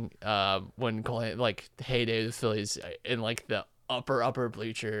favorite thing when calling like the heyday of the Phillies in like the upper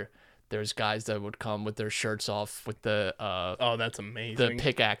bleacher. There's guys that would come with their shirts off with the Oh, that's amazing. the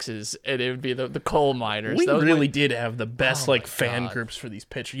pickaxes, and it would be the coal miners. We That was really my- did have the best Oh like my fan God. groups for these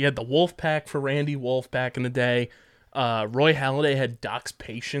pitchers. You had the Wolf Pack for Randy Wolf back in the day. Roy Halladay had Doc's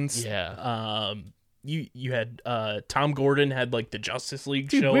Patience. Yeah. You had Tom Gordon had like the Justice League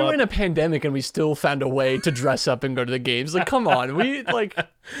Dude, show we up. were in a pandemic and we still found a way to dress up and go to the games. Like, come on,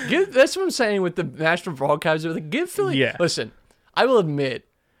 that's what I'm saying with the national broadcaster. Like, give Philly. Yeah. Listen, I will admit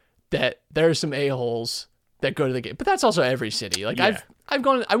that there are some a-holes that go to the game, but that's also every city. Like, Yeah.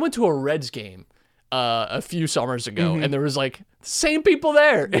 I went to a Reds game a few summers ago, and there was like same people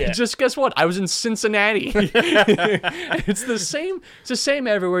there. Mm-hmm. Yeah. Just guess what? I was in Cincinnati. It's the same. It's the same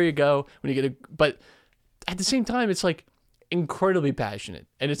everywhere you go when you get but at the same time, it's like incredibly passionate,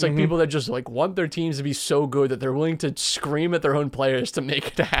 and it's like people that just like want their teams to be so good that they're willing to scream at their own players to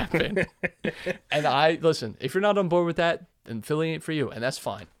make it happen. And listen, if you're not on board with that, then Philly ain't for you, and that's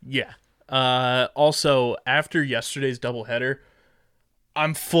fine. Yeah. Also, after yesterday's doubleheader,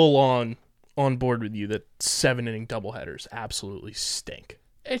 I'm full on board with you that 7-inning doubleheaders absolutely stink.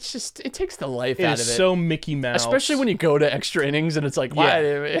 It's just it takes the life It out of is it. so Mickey Mouse. Especially when you go to extra innings and it's like,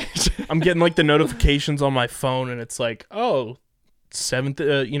 why? I'm getting like the notifications on my phone, and it's like, oh, seventh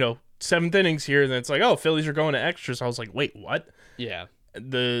innings here, and then it's like, oh, Phillies are going to extras. I was like, wait, what? Yeah.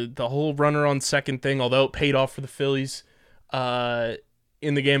 The whole runner on second thing, although it paid off for the Phillies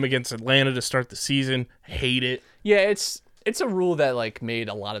in the game against Atlanta to start the season, hate it. Yeah, it's a rule that like made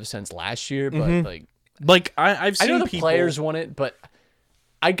a lot of sense last year, but like Like I've I seen know the people, players want it, but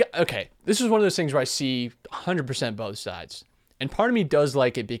okay. This is one of those things where I see 100% both sides, and part of me does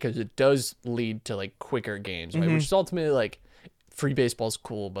like it because it does lead to like quicker games, right? Which is ultimately like free baseball's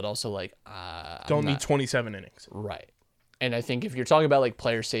cool, but also like don't need 27 innings. right. And I think if you're talking about like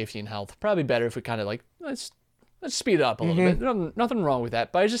player safety and health, probably better if we kind of like let's speed it up a little bit. Nothing wrong with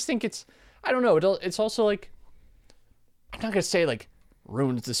that, but I just think I don't know. It's also like I'm not gonna say like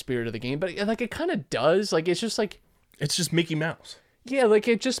ruins the spirit of the game, but like it kind of does. Like it's just like. It's just Mickey Mouse. Yeah, like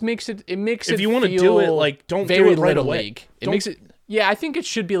it just makes it. It makes If it. you want to feel do it, like don't do very it right little away. league. It Don't- makes it. Yeah, I think it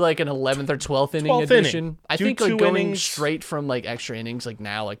should be like an 11th or 12th inning 12th edition. inning. I Do think 2 like going innings. straight from like extra innings, like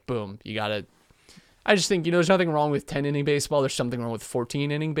now, like boom, you gotta. I just think there's nothing wrong with 10-inning baseball. There's something wrong with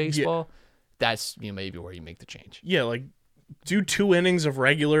 14-inning baseball. That's maybe where you make the change. Yeah, like do 2 innings of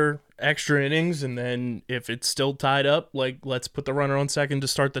regular extra innings, and then if it's still tied up, like let's put the runner on second to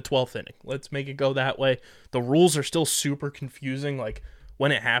start the 12th inning. Let's make it go that way. The rules are still super confusing. Like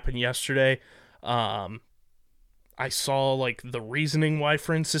when it happened yesterday, I saw like the reasoning why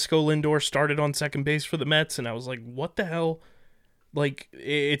Francisco Lindor started on second base for the Mets, and I was like, what the hell? Like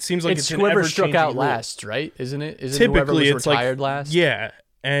it seems like It's an whoever struck ever-changing out rule. last, right? Isn't it? Isn't whoever Typically was it's retired like last? Yeah,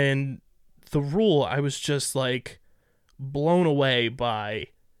 and the rule, I was just like blown away by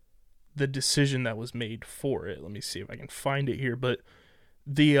the decision that was made for it. Let me see if I can find it here, but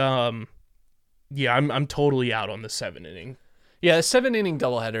the yeah, I'm totally out on the 7-inning. Yeah, the 7-inning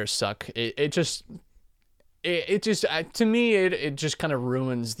doubleheaders suck. It just to me it just kind of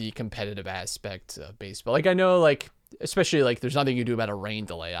ruins the competitive aspect of baseball. Like I know like especially like there's nothing you do about a rain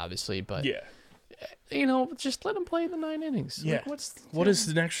delay obviously, but Yeah. just let them play the 9 innings. Yeah. Like, What is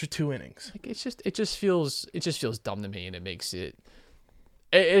an extra 2 innings? like it just feels dumb to me, and it makes it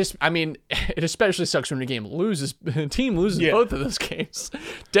I mean, it especially sucks when the team loses Yeah. both of those games.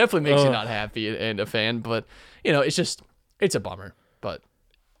 Definitely makes you not happy and a fan, but it's a bummer. But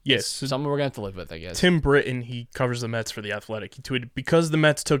Yes. something we're gonna have to live with, I guess. Tim Britton, he covers the Mets for The Athletic. He tweeted, because the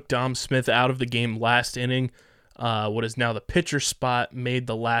Mets took Dom Smith out of the game last inning, what is now the pitcher spot made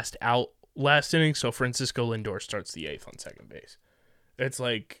the last out last inning, so Francisco Lindor starts the 8th on second base. It's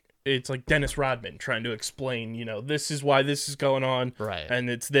like Dennis Rodman trying to explain, this is why this is going on, Right. and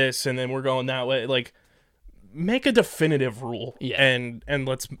it's this, and then we're going that way. Like, make a definitive rule, Yeah. and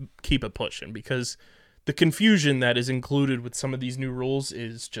let's keep it pushing, because the confusion that is included with some of these new rules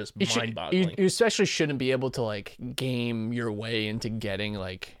is just mind-boggling. You especially shouldn't be able to like game your way into getting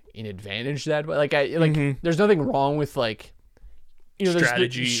like an advantage that way. Like there's nothing wrong with like there's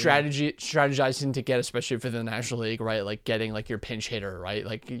Strategy. strategizing to get, especially for the National League, right? Like getting like your pinch hitter, right?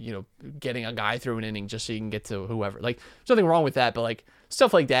 Like getting a guy through an inning just so you can get to whoever. Like there's nothing wrong with that, but like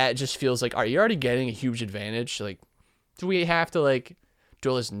stuff like that just feels like, are you already getting a huge advantage? Like, do we have to like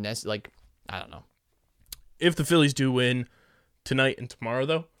do all this like I don't know. If the Phillies do win tonight and tomorrow,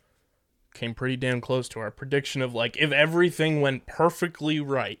 though, came pretty damn close to our prediction of, like, if everything went perfectly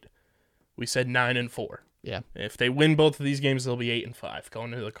right, we said 9-4. Yeah. If they win both of these games, they'll be 8-5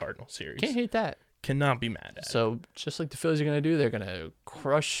 going into the Cardinal series. Can't hate that. Cannot be mad at it. So just like the Phillies are going to do, they're going to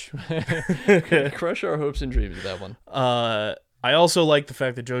crush our hopes and dreams with that one. I also like the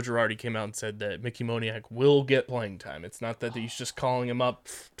fact that Joe Girardi came out and said that Mickey Moniak will get playing time. It's not that he's just calling him up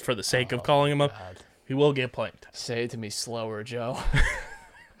for the sake of calling him up. God. He will get playing time. Say it to me slower, Joe.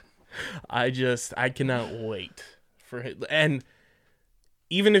 I cannot wait for him. And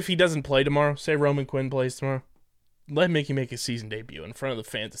even if he doesn't play tomorrow, say Roman Quinn plays tomorrow, let Mickey make his season debut in front of the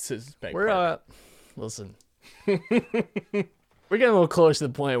fans at Citizens Bank Park. Listen. We're getting a little close to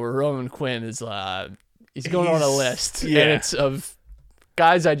the point where Roman Quinn is he's going on a list. Yeah. And it's of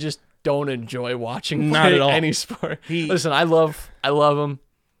guys I just don't enjoy watching Not play at all. any sport. He- Listen, I love him.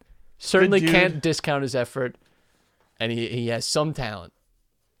 Certainly Good dude. can't discount his effort. And he has some talent.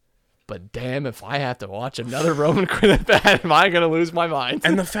 But damn, if I have to watch another Roman Quinn at bat, am I going to lose my mind?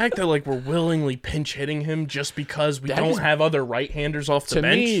 And the fact that we're willingly pinch hitting him just because we That don't is- have other right-handers off the To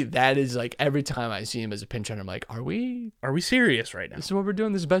bench. me, that is every time I see him as a pinch hitter, I'm like, are we? Are we serious right now? This is what we're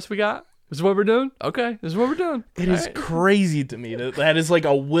doing? This is the best we got? This is what we're doing? Okay, this is what we're doing. It is Alright. crazy to me that is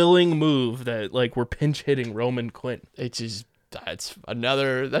a willing move that we're pinch hitting Roman Quinn. It's just that's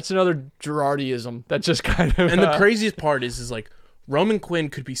another Girardiism. That just kind of And the craziest part is Roman Quinn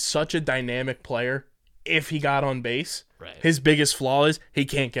could be such a dynamic player if he got on base. Right. His biggest flaw is he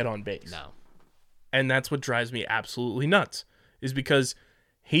can't get on base. no. And that's what drives me absolutely nuts, is because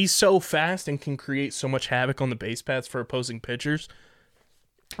he's so fast and can create so much havoc on the base paths for opposing pitchers.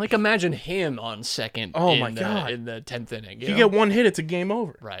 Like imagine him on second. Oh in my the, God. In the 10th inning. You get one hit, it's a game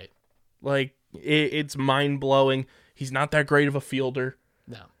over. right. It's mind-blowing. He's not that great of a fielder.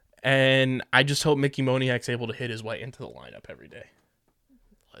 No. And I just hope Mickey Moniak's able to hit his way into the lineup every day.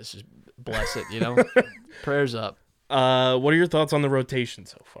 Let's just bless it. Prayers up. What are your thoughts on the rotation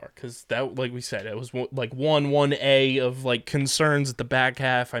so far? Because that, like we said, it was 1A of concerns at the back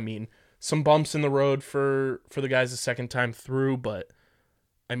half. I mean, some bumps in the road for the guys the second time through, but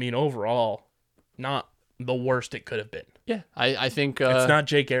I mean overall, not the worst it could have been. Yeah, I think It's not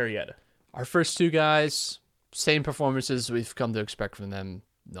Jake Arrieta. our first two guys, same performances we've come to expect from them.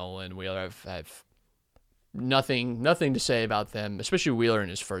 Nolan, Wheeler, have nothing to say about them, especially Wheeler in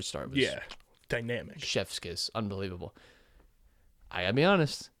his first start. Was Dynamic. chef's kiss, unbelievable. I gotta be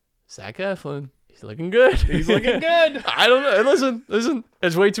honest, Zach Eflin, he's looking good. He's looking good. I don't know. Listen,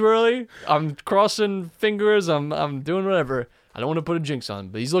 it's way too early. I'm crossing fingers. I'm doing whatever. I don't want to put a jinx on,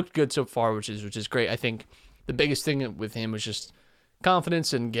 but he's looked good so far, which is great. I think the biggest thing with him was just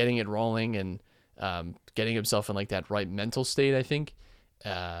confidence and getting it rolling and getting himself in that right mental state, I think.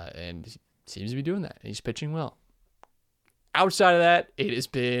 And he seems to be doing that. And he's pitching well. Outside of that, it has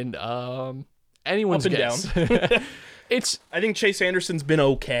been anyone's Up and guess. I think Chase Anderson's been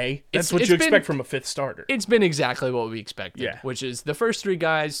okay. That's It's- what it's you been- expect from a fifth starter. It's been exactly what we expected, Yeah. which is the first three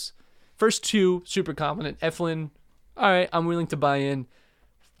guys, first two, super confident. Eflin, all right, I'm willing to buy in.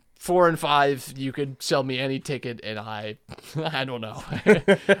 4 and 5, you could sell me any ticket, and I don't know.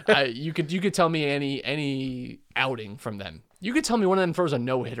 You could tell me any outing from them. You could tell me one of them throws a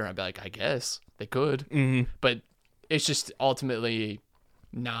no-hitter, I'd be like, I guess they could, but it's just ultimately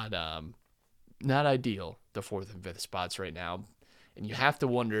not ideal. The 4th and 5th spots right now, and you have to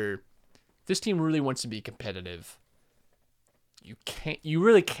wonder. This team really wants to be competitive. You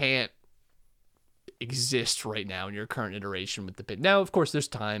really can't exist right now in your current iteration with the pit. Now, of course, there's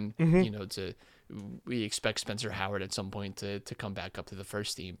time, we expect Spencer Howard at some point to come back up to the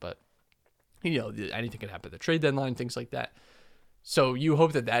first team, but anything can happen at the trade deadline, things like that. So you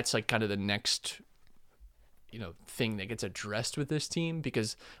hope that that's kind of the next thing that gets addressed with this team,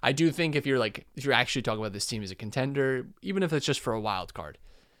 because I do think if you're actually talking about this team as a contender, even if it's just for a wild card,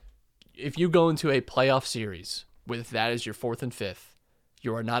 if you go into a playoff series with that as your 4th and 5th,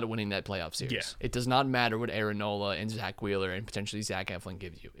 you are not winning that playoff series. Yeah. It does not matter what Aaron Nola and Zach Wheeler and potentially Zach Eflin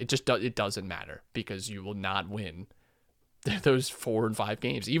gives you. It just it doesn't matter, because you will not win those 4 and 5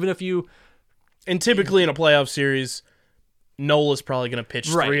 games. Even if you And typically in a playoff series, Nola's probably going to pitch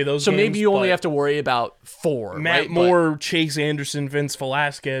 3 of those so games. maybe you only but have to worry about 4. Matt right? But Moore, Chase Anderson, Vince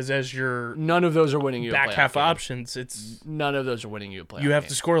Velasquez as your none of those are winning you a back playoff half game. options. It's None of those are winning you a playoff you have game.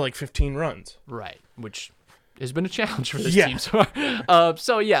 to score 15 runs. Right, which has been a challenge for this Yeah. team.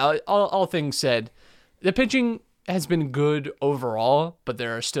 So yeah, all things said, the pitching has been good overall, but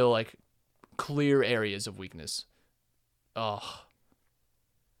there are still clear areas of weakness. Oh,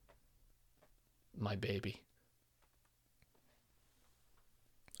 my baby.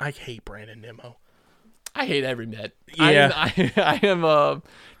 I hate Brandon Nimmo. I hate every Met. Yeah. I am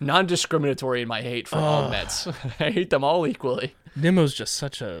non-discriminatory in my hate for all Mets. I hate them all equally. Nimmo's just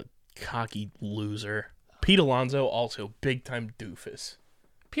such a cocky loser. Pete Alonso, also big time doofus.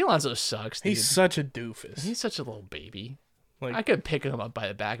 Pete Alonso sucks, dude. He's such a doofus. He's such a little baby. Like- I could pick him up by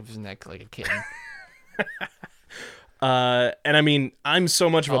the back of his neck like a kitten. And I mean, I'm so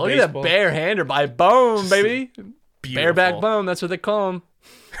much of a Oh, look at that baseball. bare hander by bone, baby. Beautiful. Bareback bone, that's what they call him.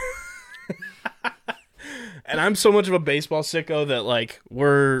 And I'm so much of a baseball sicko that like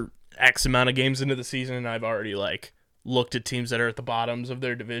we're X amount of games into the season and I've already like looked at teams that are at the bottoms of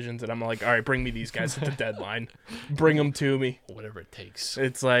their divisions and I'm like, all right, bring me these guys at the deadline. Bring them to me. Whatever it takes.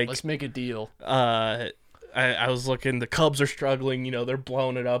 It's like Let's make a deal. I was looking, the Cubs are struggling, you know, they're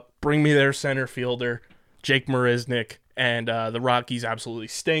blowing it up. Bring me their center fielder, Jake Marisnick, and the Rockies absolutely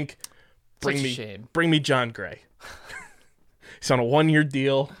stink. Such a shame. Bring me John Gray. He's on a 1-year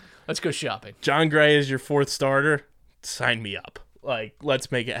deal. Let's go shopping. John Gray is your 4th starter. Sign me up. Like,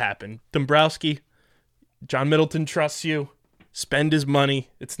 let's make it happen. Dombrowski, John Middleton trusts you. Spend his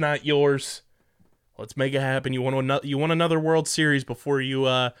money. It's not yours. Let's make it happen. You want another World Series before you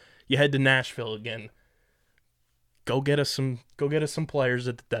head to Nashville again. Go get us some players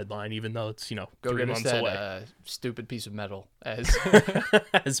at the deadline, even though it's, Go 3 get us months away. that stupid piece of metal, as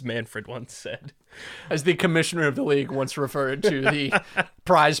As Manfred once said. as the commissioner of the league once referred to the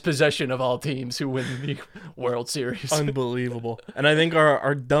prized possession of all teams who win the World Series. Unbelievable. And I think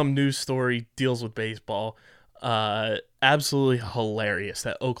our dumb news story deals with baseball. Absolutely hilarious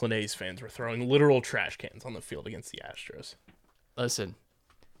that Oakland A's fans were throwing literal trash cans on the field against the Astros. Listen,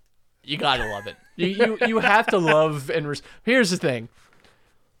 you gotta love it. You have to love and here's the thing.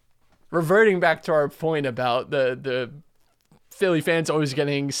 Reverting back to our point about the Philly fans always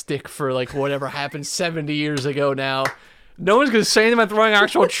getting stick for like whatever happened 70 years ago now. No one's gonna say anything about throwing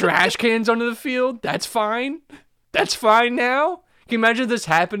actual trash cans onto the field. That's fine. That's fine now. Can you imagine if this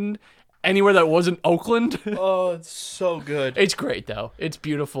happened anywhere that wasn't Oakland? Oh, it's so good. It's great though. It's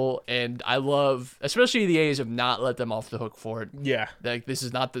beautiful, and I love, especially the A's have not let them off the hook for it. Yeah. Like this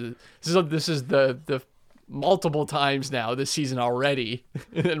is the multiple times now this season already,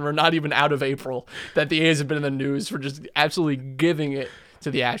 and we're not even out of April that the A's have been in the news for just absolutely giving it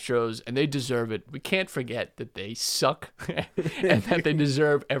to the Astros, and they deserve it. We can't forget that they suck and that they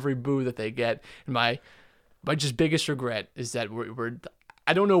deserve every boo that they get. And my just biggest regret is that we're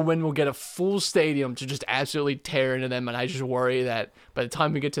I don't know when we'll get a full stadium to just absolutely tear into them, and I just worry that by the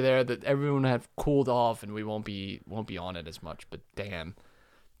time we get to there, that everyone will have cooled off and we won't be on it as much. But damn,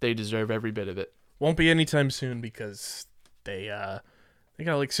 they deserve every bit of it. Won't be anytime soon because they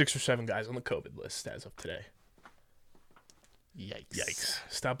got like 6 or 7 guys on the COVID list as of today. Yikes.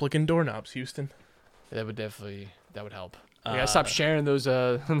 Stop licking doorknobs, Houston. That would help. We gotta stop sharing those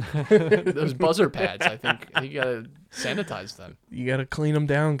those buzzer pads. I think you gotta sanitize them. You gotta clean them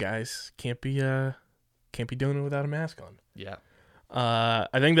down, guys. Can't be doing it without a mask on. Yeah. I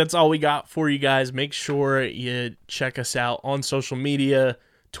think that's all we got for you guys. Make sure you check us out on social media,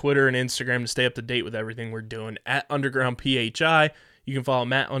 Twitter and Instagram, to stay up to date with everything we're doing at Underground PHI. You can follow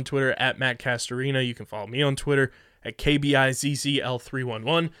Matt on Twitter at Matt Castorina. You can follow me on Twitter at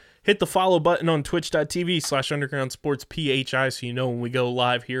KBIZZL311. Hit the follow button on twitch.tv/undergroundsportsphi so you know when we go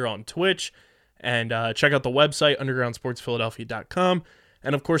live here on Twitch. And check out the website, undergroundsportsphiladelphia.com.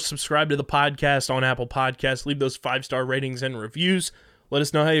 And, of course, subscribe to the podcast on Apple Podcasts. Leave those 5-star ratings and reviews. Let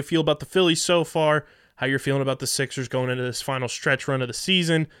us know how you feel about the Phillies so far, how you're feeling about the Sixers going into this final stretch run of the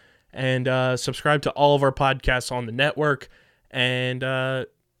season. And subscribe to all of our podcasts on the network. And 5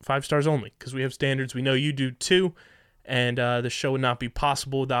 stars only, because we have standards. We know you do too. And the show would not be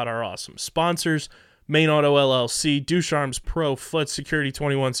possible without our awesome sponsors: Main Auto LLC, Ducharme's Pro, Flood Security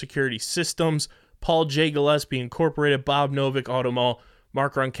 21 Security Systems, Paul J. Gillespie Incorporated, Bob Novick Auto Mall,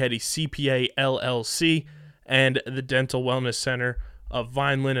 Mark Ronchetti CPA LLC, and the Dental Wellness Center of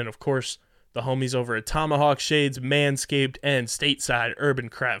Vineland, and of course the homies over at Tomahawk Shades, Manscaped, and Stateside Urban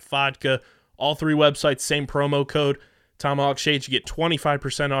Craft Vodka. All 3 websites, same promo code. Tomahawk Shades, you get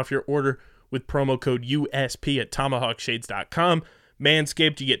 25% off your order with promo code USP at tomahawkshades.com.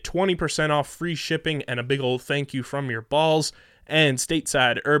 Manscaped, you get 20% off, free shipping, and a big old thank you from your balls. And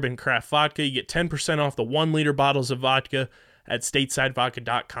Stateside Urban Craft Vodka, you get 10% off the 1-liter bottles of vodka at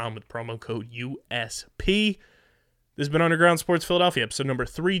statesidevodka.com with promo code USP. This has been Underground Sports Philadelphia, episode number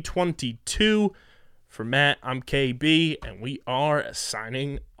 322. For Matt, I'm KB, and we are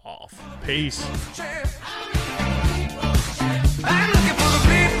signing off. Peace. Champ.